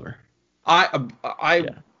Donald Glover.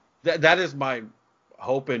 That is my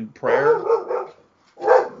hope and prayer.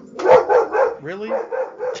 Really?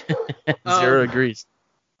 Zero agrees.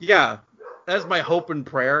 Yeah, that's my hope and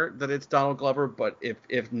prayer that it's Donald Glover. But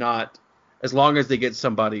if not, as long as they get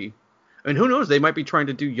somebody, I mean, who knows? They might be trying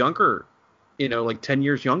to do younger, like 10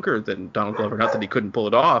 years younger than Donald Glover. Not that he couldn't pull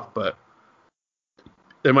it off, but.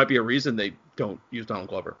 There might be a reason they don't use Donald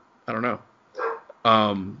Glover. I don't know.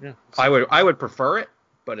 I would prefer it,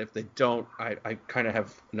 but if they don't, I kind of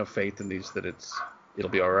have enough faith in these that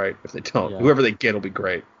it'll be all right. If they don't, whoever they get will be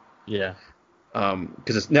great. Yeah.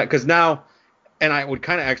 Because now, and I would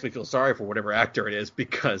kind of actually feel sorry for whatever actor it is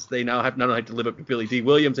because they now have not only have to live up to Billy D.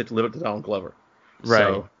 Williams, they have to live up to Donald Glover. Right.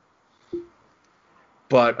 So,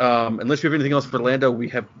 but unless we have anything else for Lando, we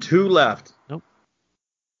have 2 left. Nope.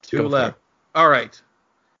 2 left. All right.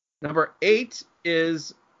 Number 8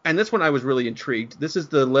 is, and this one I was really intrigued. This is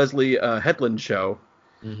the Leslie Headland show,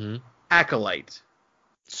 Acolyte.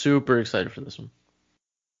 Super excited for this one.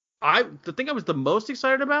 The thing I was the most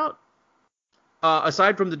excited about,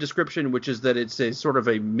 aside from the description, which is that it's a sort of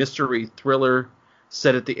a mystery thriller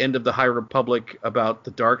set at the end of the High Republic about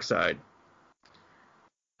the dark side,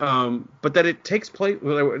 but that it takes place.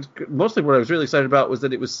 Mostly what I was really excited about was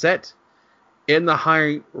that it was set in the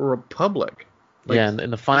High Republic. In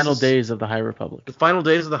the final days of the High Republic. The final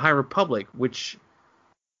days of the High Republic, which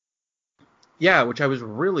I was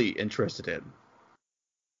really interested in.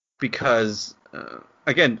 Because,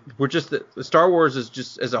 again, the Star Wars is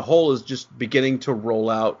just, as a whole, is just beginning to roll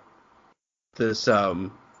out this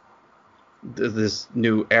this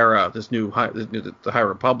new era, the High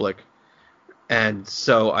Republic. And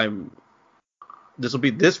so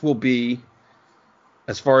this will be,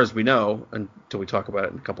 as far as we know, until we talk about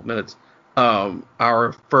it in a couple minutes,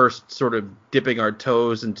 our first sort of dipping our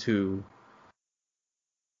toes into,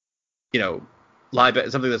 live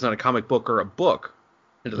something that's not a comic book or a book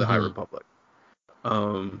into the High Republic.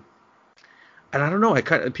 And I don't know.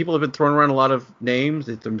 People have been throwing around a lot of names.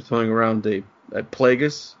 They've been throwing around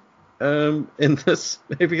Plagueis in this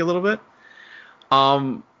maybe a little bit. A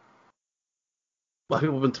lot of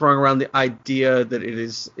people have been throwing around the idea that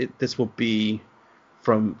this will be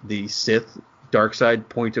from the Sith dark side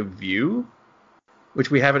point of view, which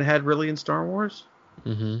we haven't had really in Star Wars.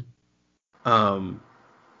 Which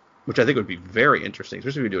I think would be very interesting,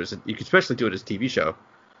 especially if you could especially do it as a TV show.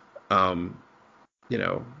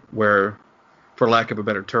 Where, for lack of a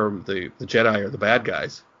better term, the Jedi are the bad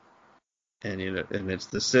guys, and it's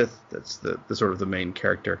the Sith that's the sort of the main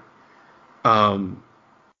character. I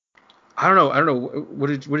don't know. What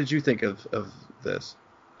did you think of this?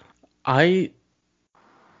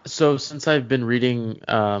 So since I've been reading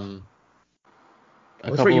a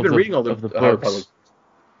couple reading all of the books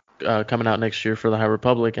coming out next year for the High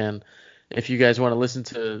Republic, and if you guys want to listen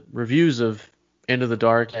to reviews of Into the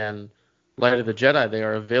Dark and Light of the Jedi, they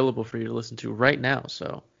are available for you to listen to right now.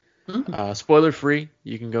 So spoiler free,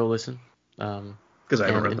 you can go listen. Because I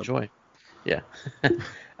haven't read enjoy. Them.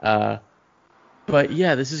 Yeah. But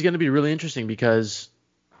yeah, this is going to be really interesting because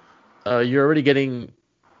you're already getting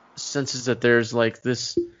senses that there's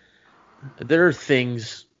there are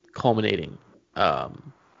things culminating.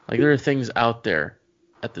 There are things out there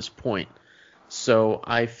at this point. So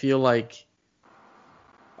I feel like,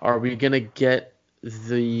 are we going to get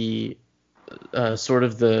the sort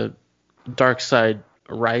of the dark side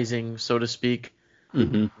rising, so to speak,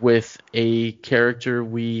 with a character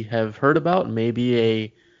we have heard about, maybe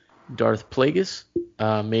a Darth Plagueis,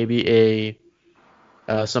 maybe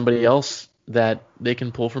a somebody else that they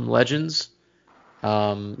can pull from Legends.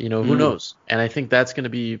 Who knows? And I think that's going to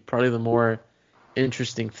be probably the more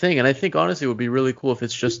interesting thing. And I think honestly it would be really cool if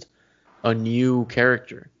it's just a new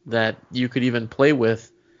character that you could even play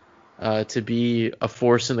with to be a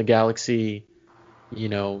force in the galaxy,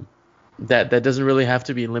 that doesn't really have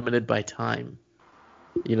to be limited by time.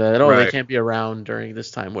 They can't be around during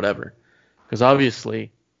this time, whatever. Because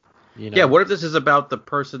obviously, Yeah, what if this is about the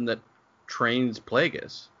person that trains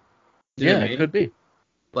Plagueis? It could be.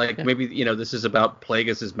 Like maybe this is about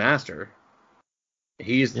Plagueis' master.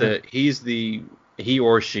 He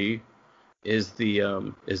or she is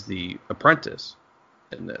the apprentice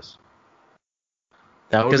in this.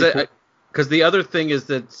 That would be cool. Because the other thing is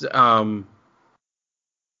that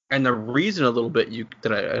and the reason a little bit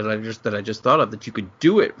that I just thought of that you could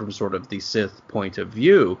do it from sort of the Sith point of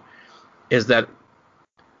view is that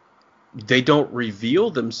they don't reveal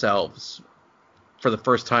themselves for the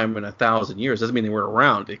first time in 1,000 years. Doesn't mean they were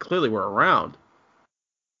around. They clearly were around.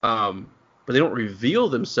 But they don't reveal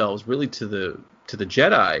themselves really to the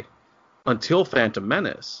Jedi until Phantom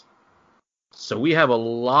Menace. So we have a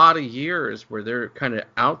lot of years where they're kind of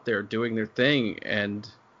out there doing their thing, and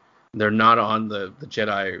they're not on the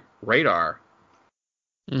Jedi radar.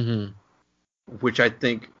 Mm-hmm. Which I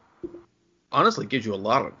think, honestly, gives you a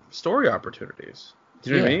lot of story opportunities. Do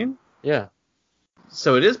you know what I mean? Yeah.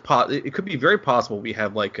 So it is it could be very possible we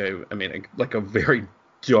have like a very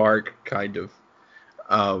dark kind of,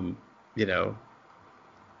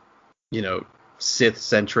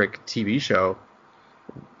 Sith-centric TV show,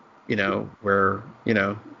 where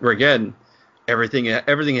again, everything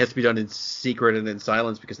has to be done in secret and in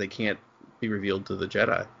silence because they can't be revealed to the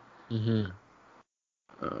Jedi. Mm-hmm.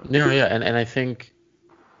 And I think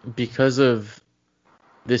because of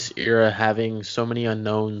this era having so many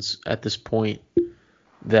unknowns at this point,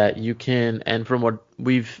 that you can, and from what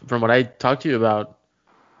I talked to you about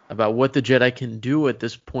what the Jedi can do at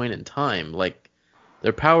this point in time, like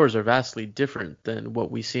their powers are vastly different than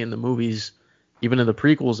what we see in the movies, even in the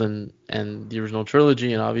prequels and the original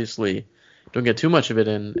trilogy, and obviously don't get too much of it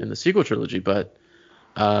in the sequel trilogy, but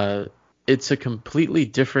it's a completely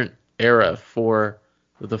different era for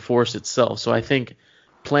the Force itself. So I think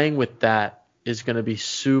playing with that is going to be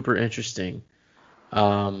super interesting.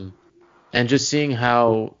 And just seeing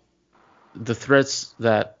how the threats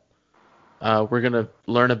that we're going to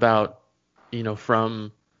learn about,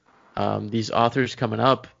 from these authors coming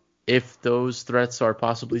up, if those threats are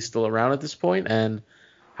possibly still around at this point, and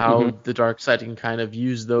how the dark side can kind of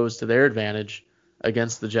use those to their advantage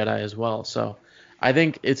against the Jedi as well. So I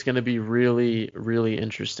think it's going to be really, really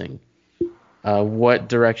interesting what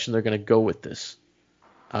direction they're going to go with this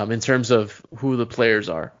in terms of who the players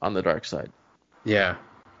are on the dark side. Yeah.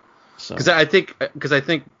 Because I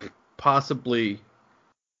think possibly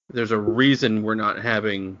there's a reason we're not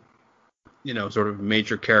having, sort of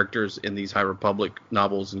major characters in these High Republic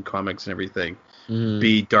novels and comics and everything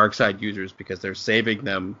be dark side users, because they're saving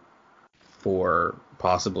them for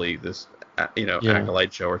possibly this,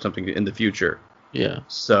 Acolyte show or something in the future. Yeah.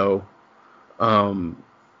 So,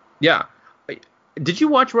 yeah. Did you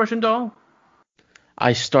watch Russian Doll?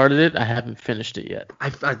 I started it. I haven't finished it yet.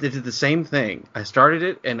 I did the same thing. I started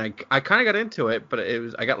it and I kind of got into it, but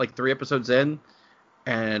I got like 3 episodes in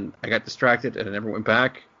and I got distracted and I never went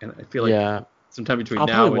back. And I feel like sometime between I'll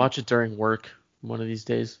now probably and watch it during work one of these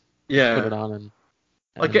days. Yeah. Put it on and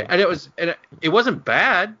it wasn't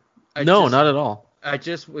bad. Not at all. I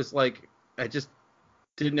just was like, I just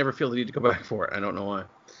didn't ever feel the need to go back for it. I don't know why.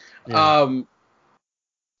 Yeah.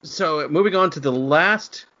 So moving on to the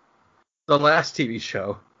last TV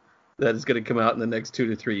show that is going to come out in the next 2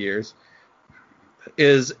 to 3 years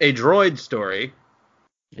is a droid story.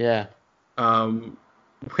 Yeah.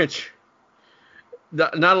 Which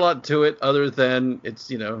not a lot to it other than it's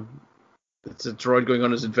a droid going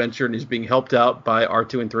on his adventure and he's being helped out by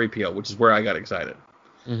R2 and 3PO, which is where I got excited.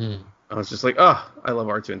 Mm-hmm. I was just like, oh, I love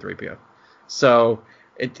R2 and 3PO. So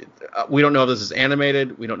we don't know if this is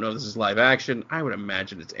animated. We don't know if this is live action. I would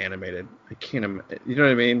imagine it's animated. I can't imagine. You know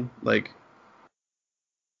what I mean? Like,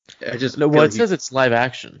 I just it says it's live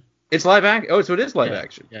action. It's live action. Oh, so it is live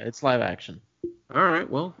action. Yeah, it's live action. All right.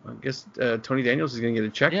 Well, I guess Tony Daniels is going to get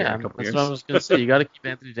a check here in a couple years. That's what I was going to say. You got to keep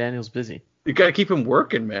Anthony Daniels busy. You got to keep him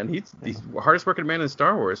working, man. He's the hardest working man in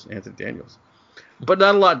Star Wars, Anthony Daniels. But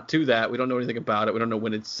not a lot to that. We don't know anything about it. We don't know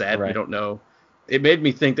when it's set. Right. We don't know. It made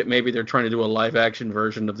me think that maybe they're trying to do a live action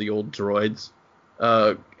version of the old Droids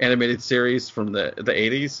animated series from the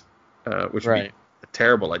 80s, which would be a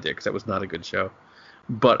terrible idea because that was not a good show.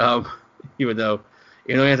 But even though,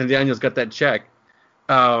 Anthony Daniels got that check.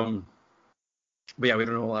 But yeah, we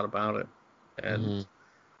don't know a lot about it. And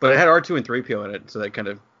but it had R2 and 3PO in it, so that kind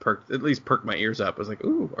of perked my ears up. I was like,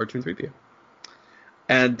 ooh, R2 and 3PO.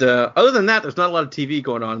 And other than that, there's not a lot of TV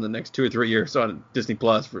going on in the next 2 or 3 years on Disney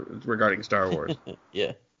Plus regarding Star Wars.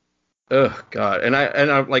 Yeah. Oh God, and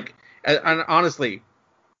I'm like, and honestly,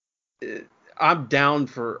 I'm down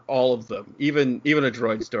for all of them, even a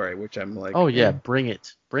droid story, which I'm like, oh yeah, bring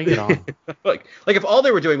it on. like if all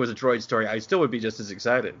they were doing was a droid story, I still would be just as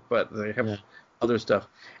excited. But they have other stuff,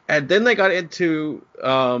 and then they got into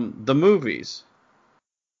the movies,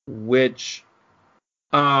 which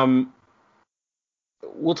we'll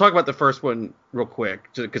talk about the first one real quick,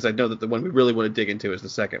 because I know that the one we really want to dig into is the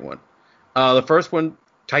second one. The first one,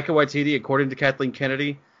 Taika Waititi, according to Kathleen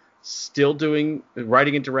Kennedy, still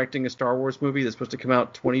writing and directing a Star Wars movie that's supposed to come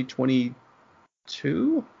out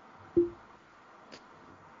 2022.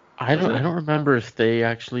 I don't remember if they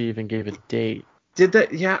actually even gave a date. Did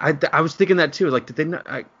that? Yeah, I was thinking that too. Like, did they not?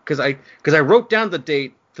 Because I wrote down the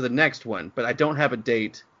date for the next one, but I don't have a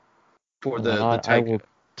date for the Taika. I will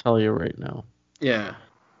tell you right now. Yeah.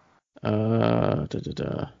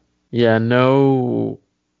 Yeah, no.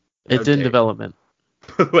 It's in date. Development.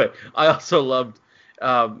 Wait, I also loved.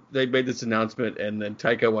 They made this announcement, and then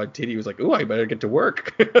Taika Waititi was like, "Ooh, I better get to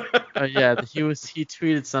work." Yeah, he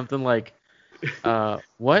tweeted something like,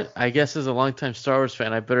 "What? I guess as a longtime Star Wars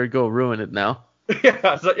fan, I better go ruin it now."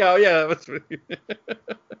 Yeah. So, yeah. That's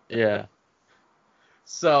yeah.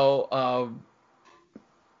 So,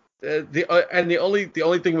 the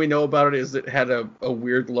only thing we know about it is it had a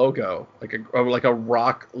weird logo, like a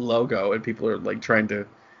rock logo, and people are like trying to.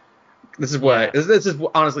 This is why. Yeah. This is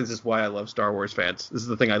why I love Star Wars fans. This is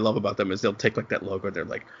the thing I love about them is they'll take like that logo. They're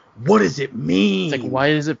like, what does it mean? It's like, why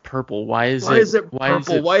is it purple? Why is it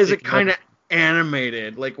purple? Why is it kind of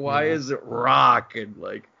animated? Like, why is it rock? And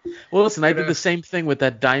like, well, listen, I did the same thing with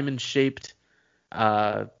that diamond shaped,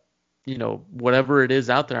 whatever it is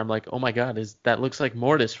out there. I'm like, oh my god, that looks like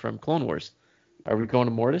Mortis from Clone Wars? Are we going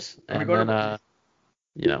to Mortis? And then,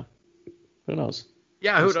 who knows?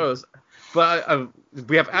 Yeah, who knows? But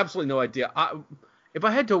we have absolutely no idea. If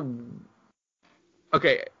I had to,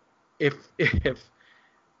 okay, if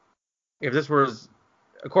this was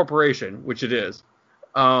a corporation, which it is,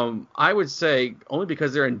 I would say only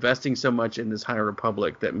because they're investing so much in this High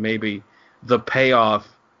Republic that maybe the payoff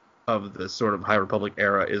of the sort of High Republic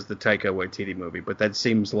era is the Taika Waititi movie. But that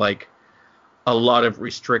seems like a lot of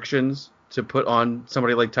restrictions to put on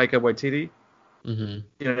somebody like Taika Waititi. Mm-hmm.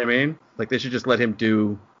 You know what I mean? Like, they should just let him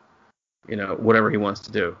do, whatever he wants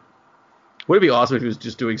to do. Would it be awesome if he was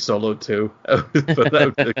just doing Solo too? But that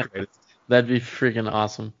would be the greatest. That'd be freaking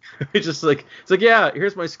awesome. It's just like, yeah,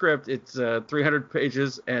 here's my script. It's 300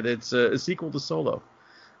 pages, and it's a sequel to Solo.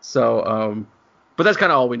 So, but that's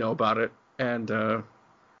kind of all we know about it. And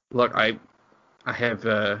look, I have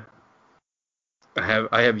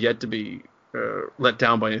yet to be let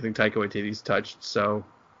down by anything Taika Waititi's touched. So,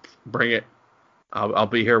 bring it. I'll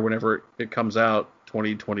be here whenever it comes out,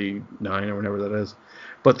 2029 or whenever that is.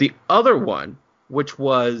 But the other one, which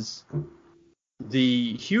was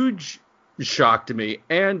the huge shock to me,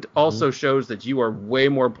 and also shows that you are way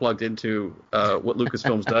more plugged into what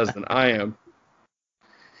Lucasfilms does than I am,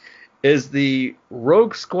 is the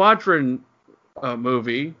Rogue Squadron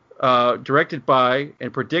movie, directed by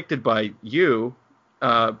and predicted by you,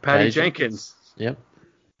 Patty Jenkins. Yep.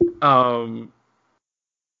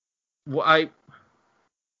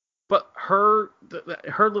 But her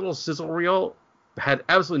little sizzle reel had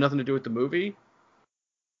absolutely nothing to do with the movie.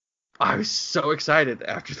 I was so excited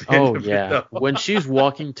after the end of it, though. When she's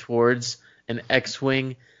walking towards an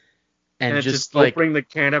X-wing and just like opening the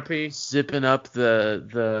canopy, zipping up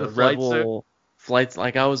the Rebel flights,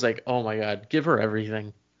 like I was like, oh my god, give her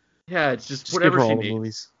everything. Yeah, it's just whatever give her she all needs. The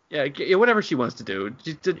movies. Yeah, whatever she wants to do.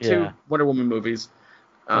 She did 2 Wonder Woman movies,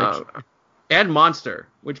 and Monster,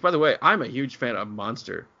 which, by the way, I'm a huge fan of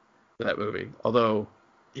Monster, that movie. Although,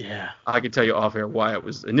 I can tell you off air why I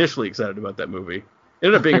was initially excited about that movie. It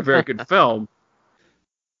ended up being a very good film.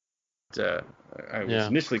 I was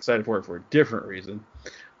initially excited for it for a different reason.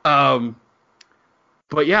 But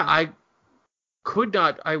yeah, I could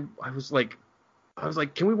not. I was like,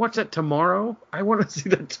 can we watch that tomorrow? I want to see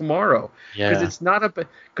that tomorrow. Yeah. Because it's not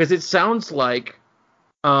because it sounds like,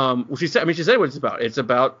 she said what it's about. It's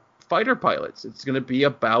about fighter pilots. It's going to be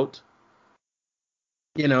about,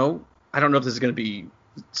 I don't know if this is going to be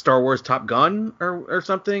Star Wars Top Gun or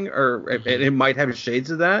something, or it might have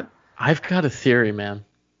shades of that. I've got a theory, man.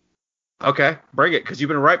 Okay, bring it, because you've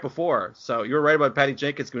been right before. So you were right about Patty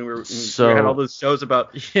Jenkins when we had all those shows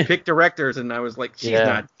about pick directors, and I was like, she's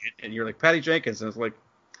not good. And you're like, Patty Jenkins, and I was like,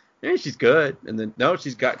 yeah, she's good. And then no,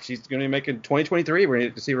 she's going to be making 2023. We're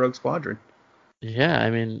going to see Rogue Squadron. Yeah, I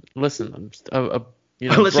mean, listen,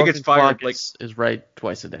 unless she gets fired, is right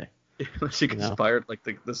twice a day. Unless she gets fired like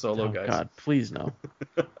the Solo guys. God, please no.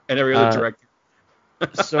 And every other director.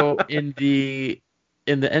 So in the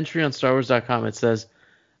entry on StarWars.com, it says,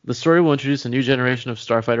 the story will introduce a new generation of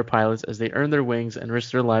starfighter pilots as they earn their wings and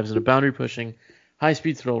risk their lives in a boundary-pushing,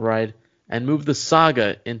 high-speed thrill ride and move the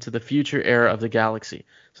saga into the future era of the galaxy.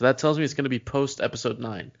 So that tells me it's going to be post-Episode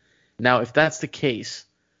 9. Now, if that's the case,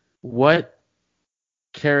 what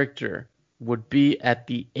character would be at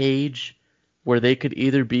the age where they could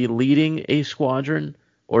either be leading a squadron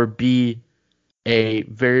or be a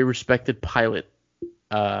very respected pilot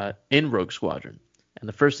in Rogue Squadron. And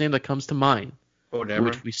the first name that comes to mind,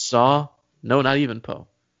 which we saw, no, not even Poe,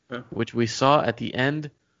 which we saw at the end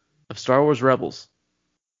of Star Wars Rebels,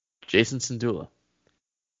 Jacen Syndulla.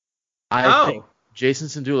 I think Jacen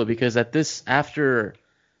Syndulla, because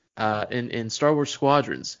in Star Wars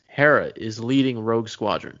Squadrons, Hera is leading Rogue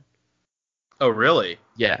Squadron. Oh, really?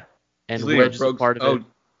 Yeah. And Wedge is a part of it.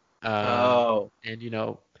 And,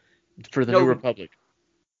 for the New Republic.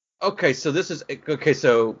 Okay, so this is... Okay,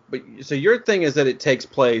 so your thing is that it takes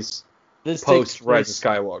place post Rise of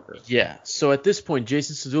Skywalker. Yeah. So at this point,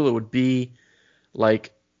 Jacen Syndulla would be,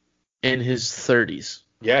 like, in his 30s.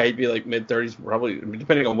 Yeah, he'd be, like, mid-30s, probably,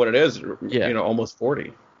 depending on what it is, almost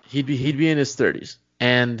 40. He'd be in his 30s.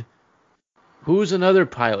 And who's another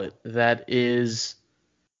pilot that is...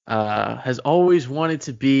 has always wanted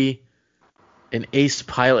to be an ace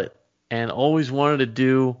pilot and always wanted to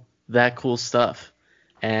do that cool stuff,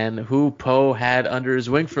 and who Poe had under his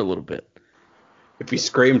wing for a little bit. If he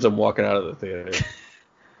screams, I'm walking out of the theater.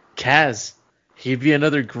 Kaz, he'd be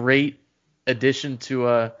another great addition to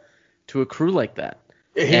a crew like that.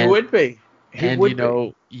 He would be.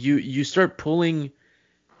 You start pulling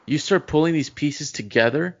these pieces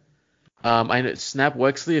together. I know Snap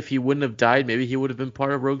Wexley, if he wouldn't have died, maybe he would have been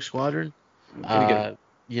part of Rogue Squadron.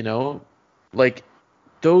 Like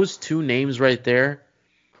those two names right there.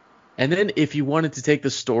 And then if you wanted to take the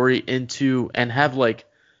story into and have like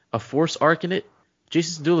a Force arc in it,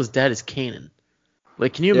 Jacen Syndulla's dad is Kanan.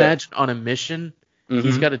 Like, can you imagine on a mission,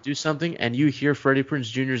 he's got to do something, and you hear Freddie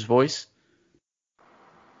Prinze Jr.'s voice,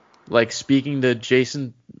 like speaking to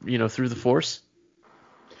Jacen, through the Force?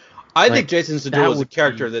 I think Jacen Syndulla is a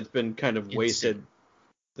character that's been kind of wasted,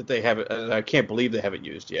 that they haven't. I can't believe they haven't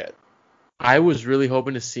used yet. I was really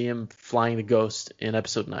hoping to see him flying the Ghost in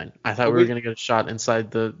Episode 9. I thought we were going to get a shot inside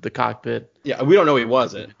the cockpit. Yeah, we don't know he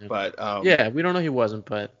wasn't, but we don't know he wasn't,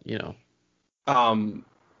 but I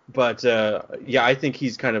think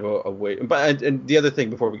he's kind of a way. But and the other thing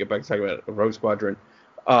before we get back to talking about Rogue Squadron,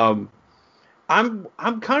 I'm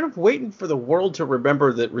kind of waiting for the world to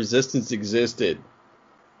remember that Resistance existed.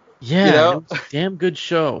 Yeah, it was a damn good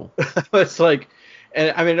show. It's like,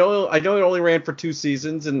 and I mean, I know it only ran for 2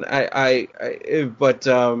 seasons, and but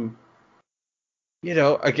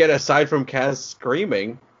again, aside from Kaz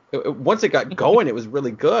screaming, once it got going, it was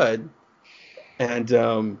really good.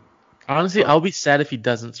 And honestly, I'll be sad if he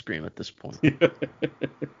doesn't scream at this point.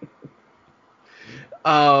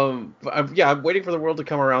 I'm waiting for the world to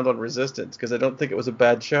come around on Resistance, because I don't think it was a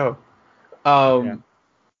bad show.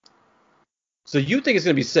 So you think it's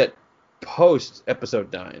going to be set post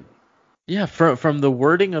Episode 9? Yeah, from the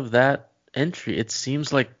wording of that entry, it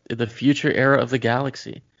seems like the future era of the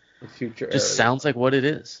galaxy. The future era just sounds like what it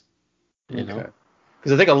is. You know?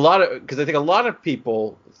 Because I think a lot of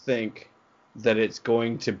people think that it's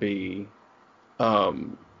going to be that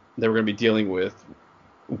we're going to be dealing with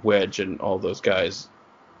Wedge and all those guys.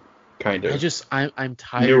 Kind of. I'm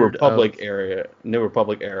tired. New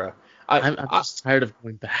Republic era. I'm just tired of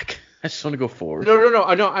going back. I just want to go forward. No.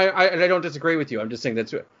 I don't disagree with you. I'm just saying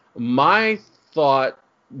that's my thought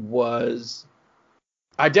was.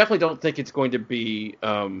 I definitely don't think it's going to be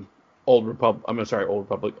Old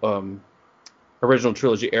Republic, original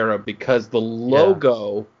trilogy era, because the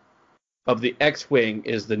logo of the X-wing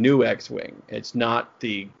is the new X-wing. It's not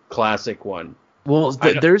the classic one. Well,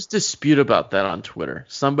 there's dispute about that on Twitter.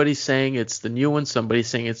 Somebody's saying it's the new one, somebody's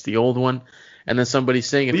saying it's the old one, and then somebody's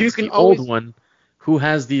saying it's the old one. Who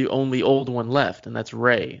has the only old one left, and that's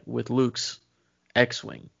Rey with Luke's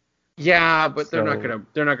X-wing. Yeah, but they're not gonna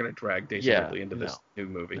drag Daisy Ridley into this new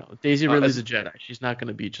movie. No, Daisy Ridley's a Jedi. She's not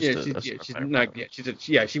gonna be just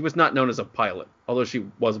she was not known as a pilot, although she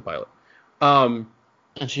was a pilot. And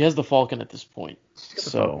she has the Falcon at this point.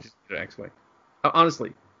 So an X-wing.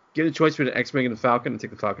 Honestly, get a choice between an X-wing and the Falcon, and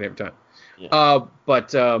take the Falcon every time. Yeah.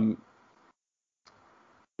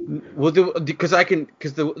 The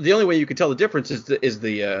only way you can tell the difference is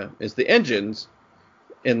the engines.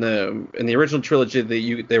 In the original trilogy,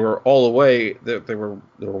 they were all away. They were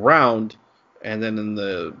round, and then in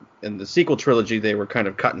the sequel trilogy, they were kind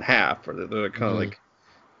of cut in half, or they're kind of like,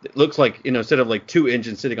 it looks like, instead of like 2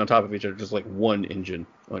 engines sitting on top of each other, just like 1 engine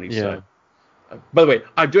on each side. By the way,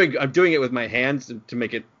 I'm doing it with my hands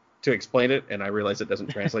to explain it, and I realize it doesn't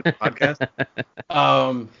translate to podcast.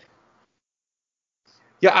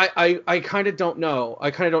 I kind of don't know.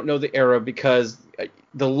 I kind of don't know the era, because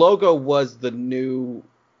the logo was the new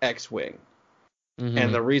X-wing,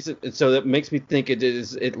 and the reason, so that makes me think it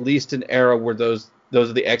is at least an era where those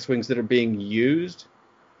are the X-Wings that are being used.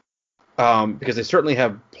 Because they certainly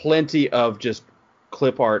have plenty of just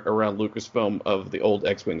clip art around Lucasfilm of the old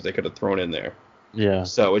X-Wings they could have thrown in there. Yeah.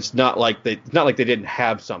 So it's not like they didn't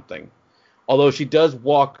have something. Although she does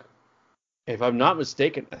walk, if I'm not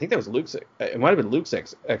mistaken, I think that was Luke's. It might have been Luke's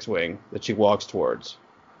X-Wing that she walks towards.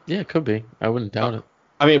 Yeah, it could be. I wouldn't doubt it.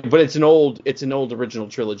 I mean, but it's an old original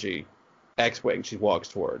trilogy X-Wing she walks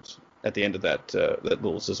towards at the end of that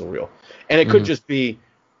little sizzle reel, and it could just be.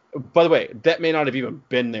 By the way, that may not have even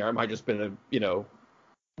been there. It might just been a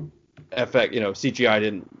effect. CGI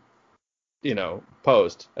didn't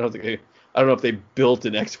post. I don't know if they built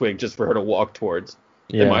an X-Wing just for her to walk towards.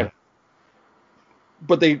 Yeah. They might.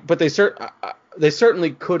 But they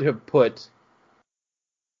certainly could have put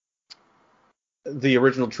the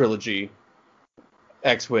original trilogy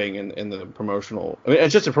X-Wing in the promotional. I mean,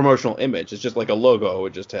 it's just a promotional image. It's just like a logo.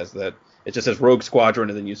 It just has that. It just says Rogue Squadron,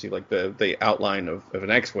 and then you see like the outline of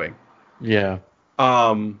an X-Wing. Yeah.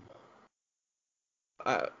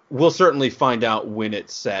 We'll certainly find out when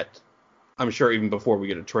it's set. I'm sure even before we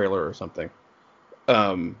get a trailer or something.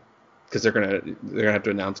 Because they're gonna have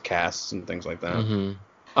to announce casts and things like that.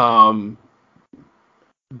 Mm-hmm.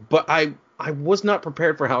 But I was not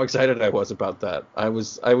prepared for how excited I was about that. I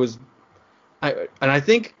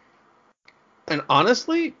think, and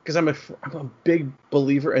honestly, because I'm a big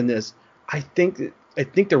believer in this, I think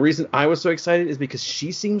the reason I was so excited is because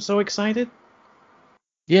she seemed so excited.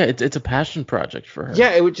 Yeah, it's a passion project for her.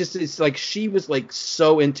 Yeah, it's like she was like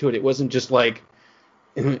so into it. It wasn't just like,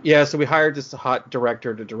 yeah, so we hired this hot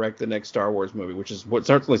director to direct the next Star Wars movie, which is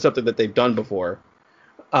certainly something that they've done before.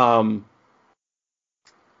 And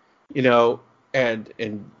you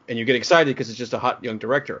get excited because it's just a hot young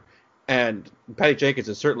director. And Patty Jenkins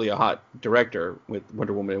is certainly a hot director with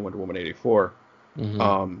Wonder Woman and Wonder Woman 84.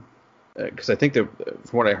 Mm-hmm. Because I think from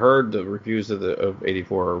what I heard, the reviews of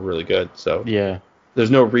 84 are really good. So yeah,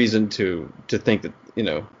 there's no reason to think that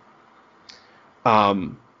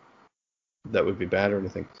that would be bad or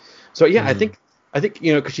anything. So yeah, I think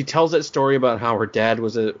because she tells that story about how her dad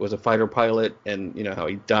was a fighter pilot, and how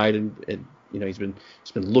he died, and he's been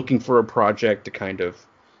looking for a project to kind of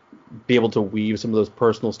be able to weave some of those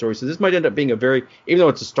personal stories. So this might end up being even though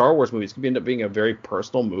it's a Star Wars movie, it's going to end up being a very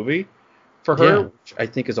personal movie for her, which I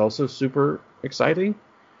think is also super exciting.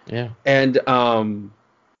 Yeah. And I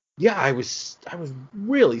was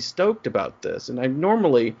really stoked about this. And I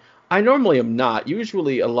normally am not.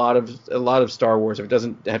 Usually a lot of Star Wars, if it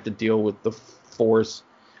doesn't have to deal with the Force,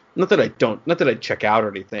 not that I check out or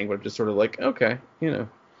anything, but I'm just sort of like, okay,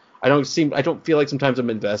 I don't feel like sometimes I'm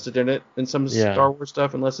invested in it in some Star Wars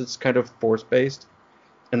stuff unless it's kind of Force based.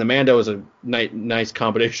 And the Mando is a nice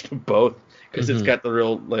combination of both, because it's got the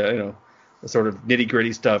real, the sort of nitty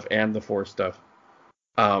gritty stuff and the Force stuff.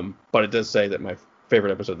 But it does say that my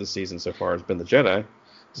favorite episode this season so far has been the Jedi.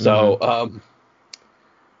 So,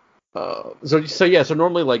 so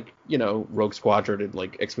normally, like, Rogue Squadron and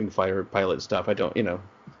like X-Wing fighter pilot stuff, I don't,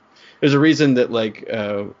 there's a reason that like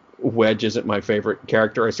Wedge isn't my favorite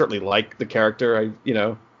character. I certainly like the character. I'm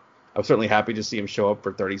certainly happy to see him show up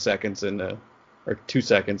for 30 seconds or 2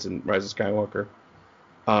 seconds in Rise of Skywalker.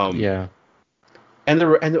 Yeah. And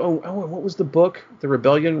what was the book? The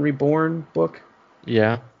Rebellion Reborn book?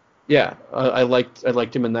 Yeah. Yeah, I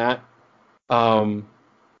liked him in that.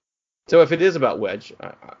 So if it is about Wedge,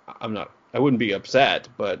 I wouldn't be upset,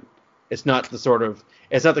 but it's not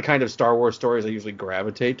the kind of Star Wars stories I usually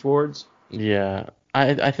gravitate towards. Yeah.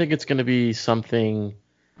 I think it's going to be something.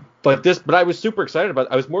 But I was super excited about.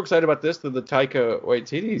 I was more excited about this than the Taika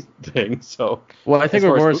Waititi thing. So. Well, I think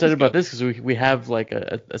we're more excited about this because we have like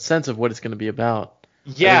a sense of what it's going to be about.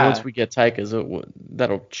 Yeah. Once we get Taika's,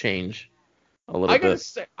 that'll change a little bit. I gotta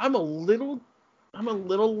say, I'm a little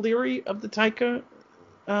leery of the Taika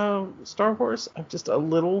Star Wars. I'm just a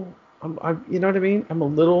little. You know what I mean? I'm a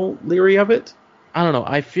little leery of it. I don't know.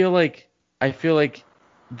 I feel like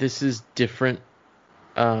this is different.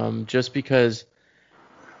 Just because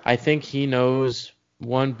I think he knows,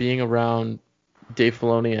 one, being around Dave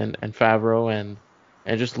Filoni and Favreau and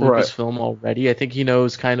just Lucasfilm already. I think he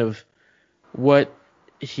knows kind of what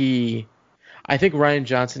I think Rian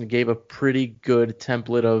Johnson gave a pretty good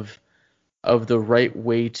template of the right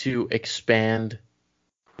way to expand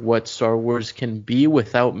what Star Wars can be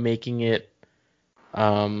without making it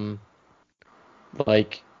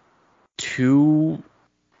like too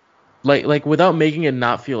like without making it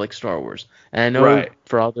not feel like Star Wars. And I know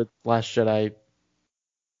for all the Last Jedi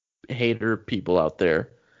hater people out there,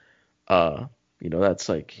 that's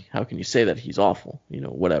like, how can you say that he's awful?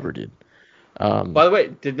 Whatever, dude. By the way,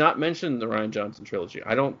 did not mention the Rian Johnson trilogy.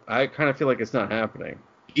 I kind of feel like it's not happening.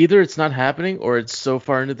 Either it's not happening or it's so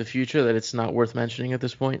far into the future that it's not worth mentioning at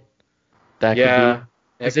this point. That could be.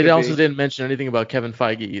 Because they also didn't mention anything about Kevin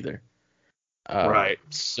Feige either. Right.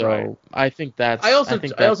 So I think that's. I also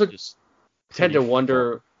tend to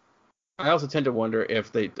wonder.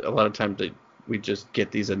 If a lot of times we just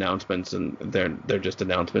get these announcements and they're just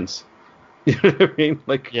announcements. You know what I mean?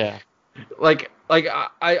 Like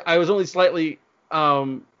I was only slightly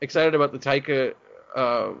excited about the Taika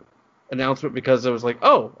announcement because I was like,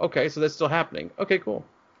 oh, okay, so that's still happening. Okay, cool.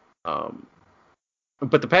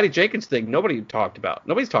 But the Patty Jenkins thing, nobody's talked about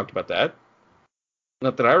that.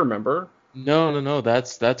 Not that I remember. No,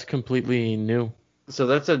 that's completely new. So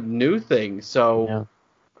that's a new thing. So,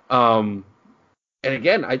 and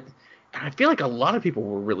again, I feel like a lot of people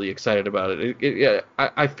were really excited about it.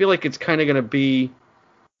 I feel like it's kind of going to be,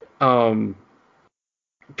 kind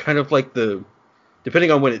of like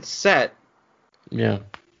depending on when it's set. Yeah.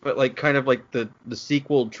 But like kind of like the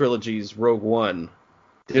sequel trilogy's Rogue One.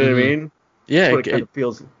 Do you know what I mean? Yeah, it kind of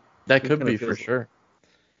feels. That could be for sure.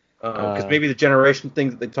 Because maybe the generation thing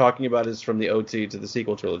that they're talking about is from the OT to the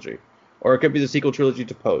sequel trilogy, or it could be the sequel trilogy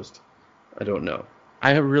to post. I don't know.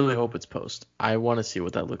 I really hope it's post. I want to see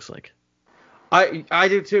what that looks like. I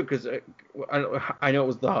do too, because I know it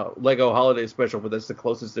was the Lego Holiday Special, but that's the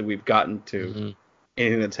closest that we've gotten to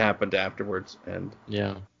anything that's happened afterwards. And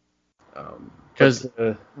yeah, because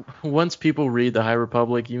once people read the High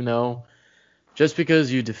Republic, just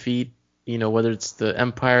because you defeat, whether it's the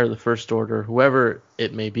Empire, the First Order, whoever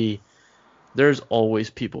it may be, there's always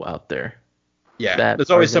people out there. Yeah, there's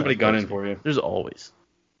always somebody gunning for you. There's always,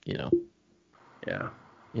 Yeah.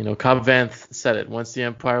 Cobb Vanth said it. Once the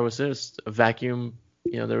Empire was just a vacuum,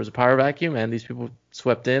 there was a power vacuum, and these people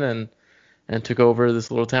swept in and took over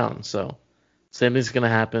this little town. So same thing's going to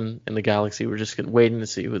happen in the galaxy. We're just waiting to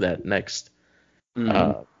see who that next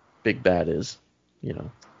big bad is,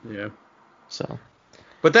 Yeah. So.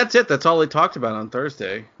 But that's it. That's all they talked about on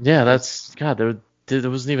Thursday. Yeah, there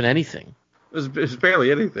wasn't even anything. It was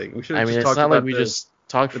barely anything. We should have it's not like we just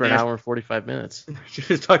talked for an hour and 45 minutes. We should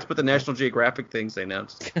have talked about the National Geographic things they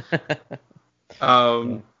announced.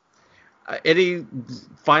 Any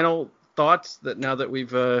final thoughts that now that we've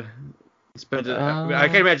spent it? I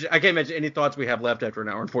can't imagine any thoughts we have left after an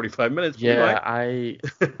hour and 45 minutes. Yeah, I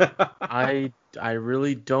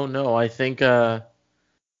really don't know. I think I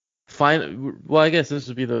guess this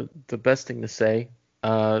would be the best thing to say.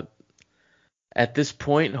 At this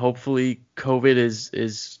point, hopefully COVID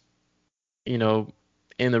is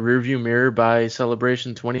in the rearview mirror by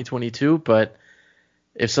Celebration 2022, but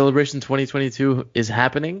if Celebration 2022 is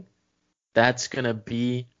happening, that's going to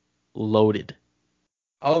be loaded.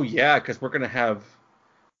 Oh, yeah, because we're going to have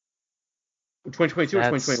 2022 or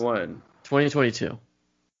 2021? 2022.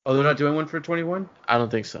 Oh, they're not doing one for 21? I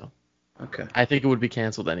don't think so. Okay. I think it would be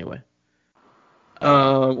canceled anyway.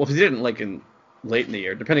 Well, if they didn't late in the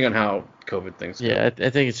year, depending on how COVID things go. Yeah,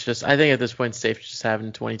 I think at this point it's safe to just have it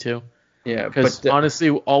in 22. Yeah, because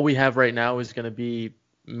honestly, all we have right now is going to be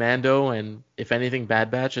Mando and, if anything,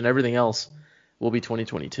 Bad Batch, and everything else will be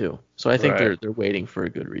 2022. So I think they're waiting for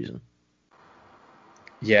a good reason.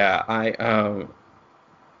 Yeah,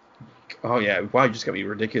 oh yeah, wow, you just got me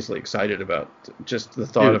ridiculously excited about just the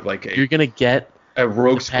thought of you're gonna get a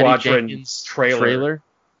Rogue Squadron trailer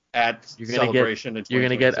at Celebration. You're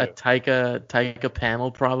gonna get a Taika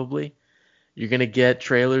panel probably. You're gonna get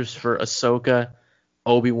trailers for Ahsoka,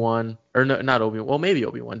 Obi-Wan, or no, not Obi-Wan. Well, maybe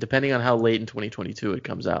Obi-Wan, depending on how late in 2022 it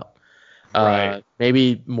comes out. Right.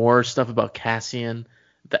 Maybe more stuff about Cassian,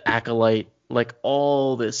 the Acolyte, like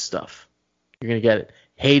all this stuff. You're gonna get it.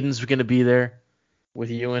 Hayden's gonna be there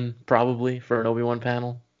with Ewan probably for an Obi-Wan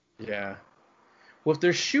panel. Yeah. Well, if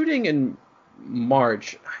they're shooting in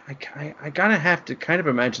March, I gotta have to kind of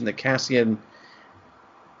imagine that Cassian.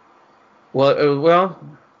 Well,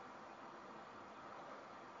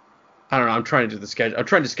 I don't know. I'm trying to do the schedule. I'm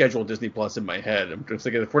trying to schedule Disney Plus in my head. I'm just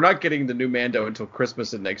thinking if we're not getting the new Mando until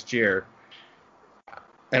Christmas of next year,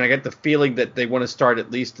 and I get the feeling that they want to start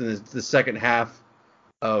at least in the second half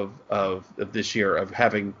of this year of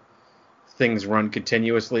having things run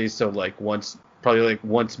continuously. So once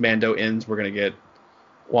Mando ends, we're gonna get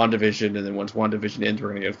WandaVision, and then once WandaVision ends, we're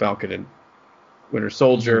gonna get Falcon and Winter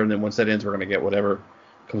Soldier, and then once that ends, we're gonna get whatever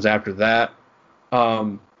comes after that.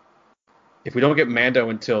 If we don't get Mando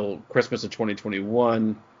until Christmas of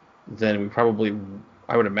 2021, then we probably,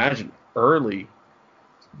 I would imagine, early,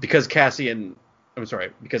 because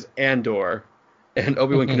Andor and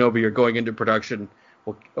Obi-Wan Kenobi are going into production.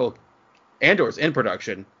 Well, Andor's in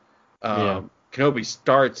production. Kenobi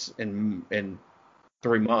starts in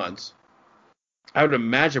 3 months. I would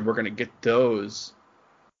imagine we're going to get those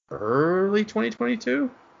early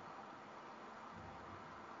 2022.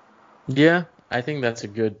 Yeah, I think that's a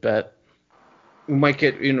good bet. We might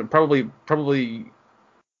get, probably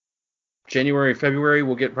January, February.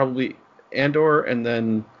 We'll get probably Andor, and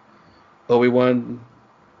then Obi-Wan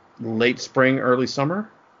late spring, early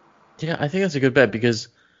summer. Yeah, I think that's a good bet because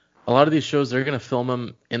a lot of these shows, they're going to film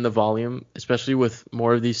them in the volume, especially with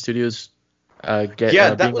more of these studios being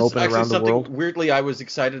open around the world. Weirdly, I was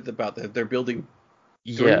excited about that. They're building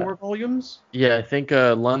 3 more volumes. Yeah, I think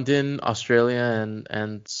London, Australia,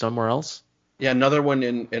 and somewhere else. Yeah, another one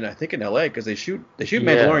in I think in LA, because they shoot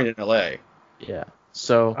Mandalorian in LA. Yeah.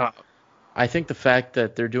 So I think the fact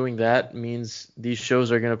that they're doing that means these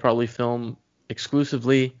shows are going to probably film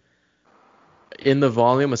exclusively in the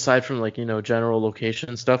volume, aside from general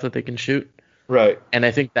location stuff that they can shoot. Right. And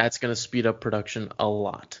I think that's going to speed up production a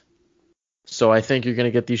lot. So I think you're going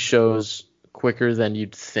to get these shows quicker than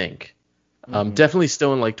you'd think. Definitely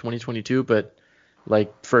still in 2022, but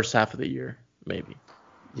first half of the year maybe.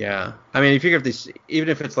 Yeah, I mean, you figure even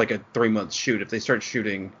if it's a 3-month shoot, if they start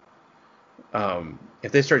shooting Obi-Wan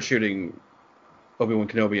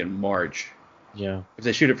Kenobi in March, yeah, if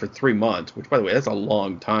they shoot it for 3 months, which by the way, that's a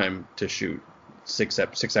long time to shoot 6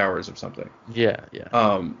 hours or something. Yeah.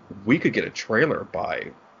 We could get a trailer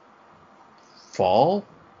by fall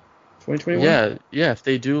 2021. Yeah. If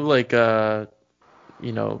they do even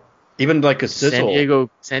a sizzle.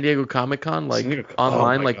 San Diego Comic-Con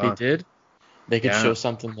online they did. They could show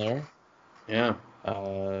something there. Yeah.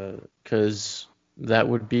 Because that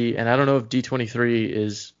would be, and I don't know if D23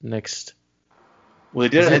 is next. Well,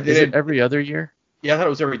 they did. Is it every other year? Yeah, I thought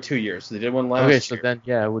it was every 2 years. So they did one last year. Okay, so then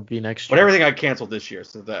it would be next year. But everything got canceled this year,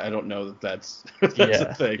 so that I don't know that's a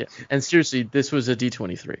thing. Yeah. And seriously, this was a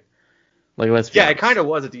D23. Let's be honest. It kind of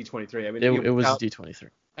was a D23. I mean, it was a D23.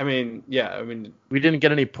 I mean, we didn't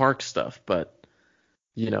get any park stuff, but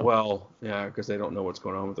Well, yeah, because they don't know what's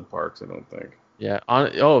going on with the parks, I don't think. Yeah.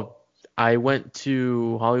 I went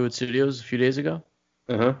to Hollywood Studios a few days ago.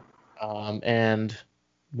 And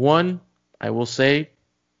I will say,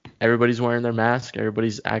 everybody's wearing their mask.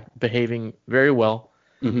 Everybody's behaving very well.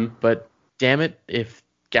 But damn it, if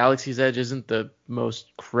Galaxy's Edge isn't the most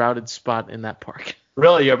crowded spot in that park.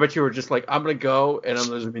 Really? I bet you were just I'm going to go, and there's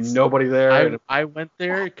going to be nobody there. I went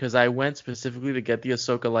there because I went specifically to get the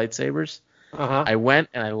Ahsoka lightsabers. I went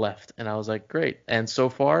and I left, and I was like, great. And so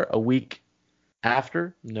far, a week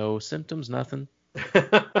after, no symptoms, nothing.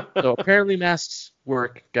 So apparently masks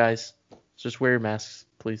work, guys. Just wear your masks,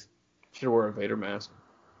 please. Should have worn a Vader mask.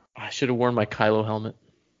 I should have worn my Kylo helmet.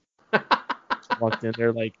 Just walked in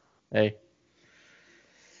there hey,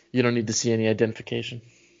 you don't need to see any identification.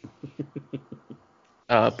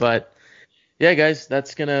 But yeah, guys,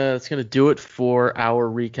 that's gonna do it for our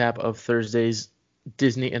recap of Thursday's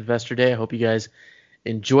Disney Investor Day. I hope you guys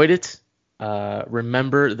enjoyed it.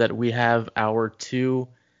 Remember that we have our 2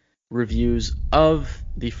 reviews of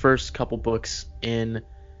the first couple books in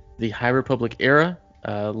the High Republic era,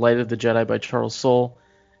 Light of the Jedi by Charles Soule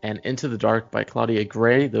and Into the Dark by Claudia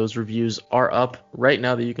Gray. Those reviews are up right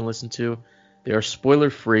now that you can listen to. They are spoiler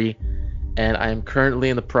free, and I am currently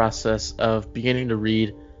in the process of beginning to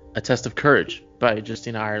read A Test of Courage by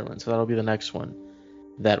Justina Ireland. So that'll be the next one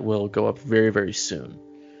that will go up very, very soon.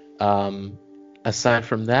 Aside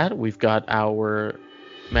from that, we've got our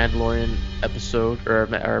Mandalorian episode, or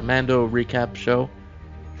our Mando recap show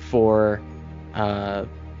for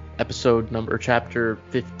chapter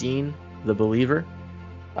 15, The Believer.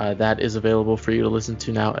 That is available for you to listen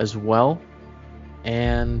to now as well.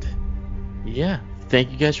 And yeah,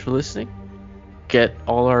 thank you guys for listening. Get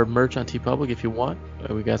all our merch on TeePublic if you want.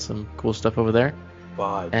 We got some cool stuff over there.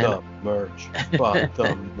 Buy the merch. Buy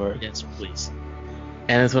the merch. Yes, please.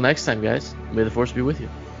 And until next time, guys, may the Force be with you.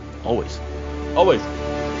 Always. Always.